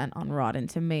 80% on Rotten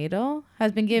Tomato.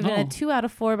 Has been given a 2 out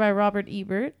of 4 by Robert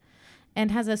Ebert,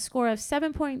 and has a score of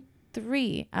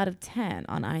 7.3 out of 10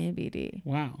 on IMDb.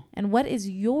 Wow. And what is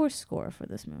your score for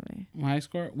this movie? My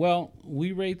score? Well,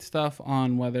 we rate stuff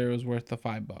on whether it was worth the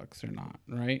 $5 or not,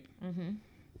 right? Mm-hmm.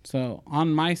 So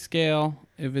on my scale,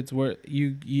 if it's worth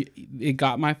it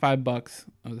got my $5.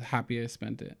 I was happy I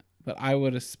spent it, but I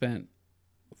would have spent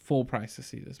full price to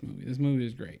see this movie. This movie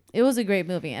is great. It was a great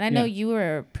movie, and I know you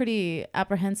were pretty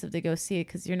apprehensive to go see it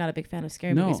because you're not a big fan of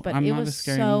scary movies, but it was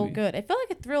so good. It felt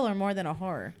like a thriller more than a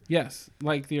horror. Yes,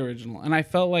 like the original, and I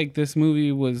felt like this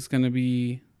movie was going to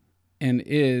be and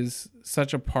is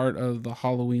such a part of the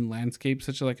Halloween landscape,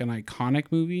 such like an iconic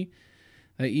movie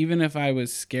that even if I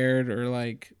was scared or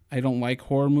like I don't like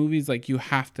horror movies, like you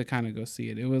have to kind of go see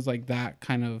it. It was like that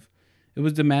kind of. It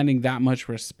was demanding that much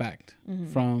respect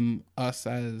from us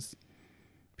as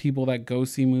people that go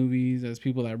see movies, as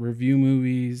people that review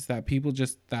movies, that people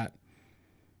just that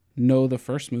know the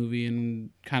first movie and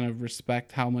kind of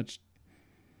respect how much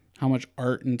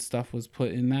art and stuff was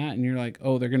put in that. And you're like,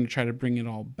 oh, they're going to try to bring it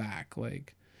all back.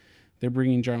 Like they're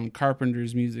bringing John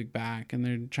Carpenter's music back, and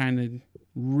they're trying to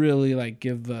really like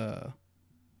give the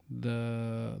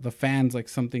fans like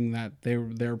something that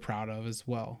they're proud of as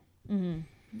well. Mm-hmm.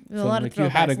 So, a lot of you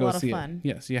had to go see it.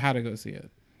 Yes, you had to go see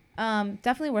it.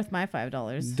 Definitely worth my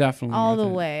 $5. Definitely all the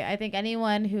way. I think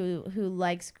anyone who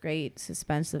likes great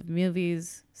suspensive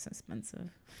movies,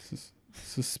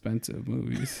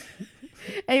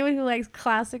 anyone who likes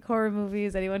classic horror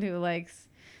movies, anyone who likes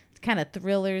kind of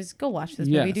thrillers, go watch this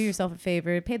movie. Do yourself a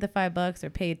favor. Pay the $5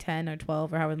 or pay 10 or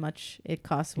 12 or however much it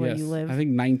costs where you live. I think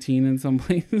 19 in some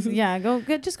places. Yeah,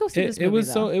 just go see this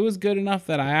movie. It was good enough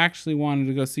that I actually wanted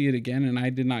to go see it again, and I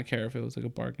did not care if it was like a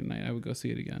bargain night. I would go see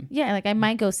it again. Yeah, like I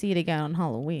might go see it again on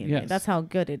Halloween. Yes. Like, that's how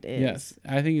good it is. Yes,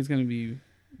 I think it's going to be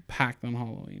packed on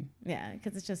Halloween. Yeah,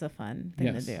 because it's just a fun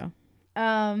thing to do.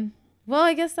 Well,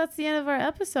 I guess that's the end of our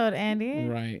episode, Andy.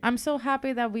 Right. I'm so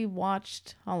happy that we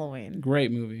watched Halloween.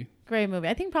 Great movie.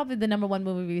 I think probably the number one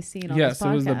movie we've seen on this podcast. Yes, it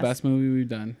was the best movie we've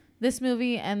done. This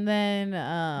movie and then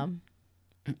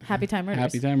Happy Time Murders.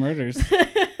 Happy Time Murders.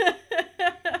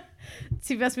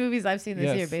 Two best movies I've seen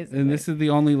this year, basically. And this is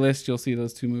the only list you'll see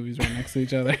those two movies right next to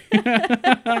each other.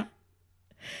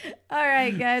 All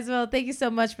right, guys. Well, thank you so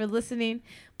much for listening.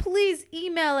 Please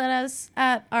email us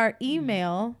at our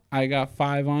email. I got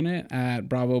 5 on it at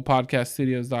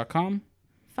bravopodcaststudios.com.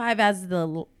 5 as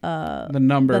the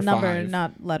number 5,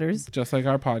 not letters. Just like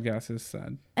our podcast has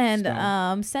said.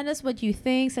 And send us what you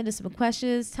think. Send us some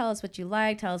questions. Tell us what you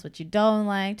like. Tell us what you don't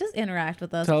like. Just interact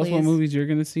with us. Tell please. us what movies you're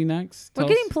gonna see next. We're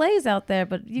getting plays out there,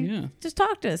 but just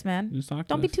talk to us, man.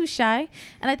 Don't be too shy.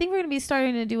 And I think we're gonna be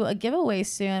starting to do a giveaway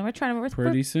soon.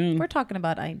 We're soon. We're talking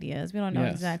about ideas. We don't know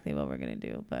exactly what we're gonna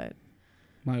do, but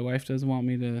my wife doesn't want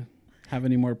me to have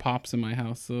any more pops in my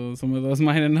house, so some of those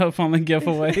might end up on the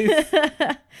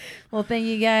giveaways. Well, thank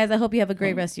you guys. I hope you have a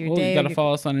great rest of your day. You gotta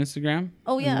follow us on Instagram.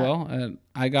 Oh yeah. As well, at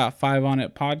I got 5 on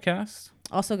it podcast.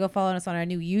 Also, go follow us on our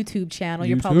new YouTube channel.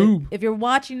 You're probably, if you're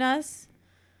watching us,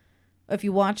 if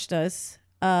you watched us,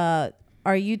 our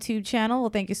YouTube channel. Well,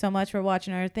 thank you so much for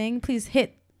watching our thing. Please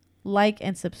hit like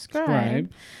and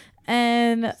subscribe.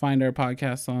 And find our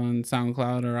podcast on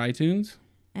SoundCloud or iTunes.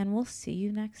 And we'll see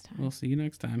you next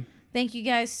time. Thank you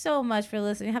guys so much for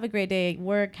listening. Have a great day at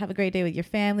work. Have a great day with your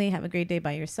family. Have a great day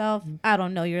by yourself. I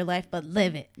don't know your life, but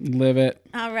live it. Live it.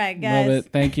 All right, guys. Love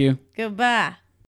it. Thank you. Goodbye.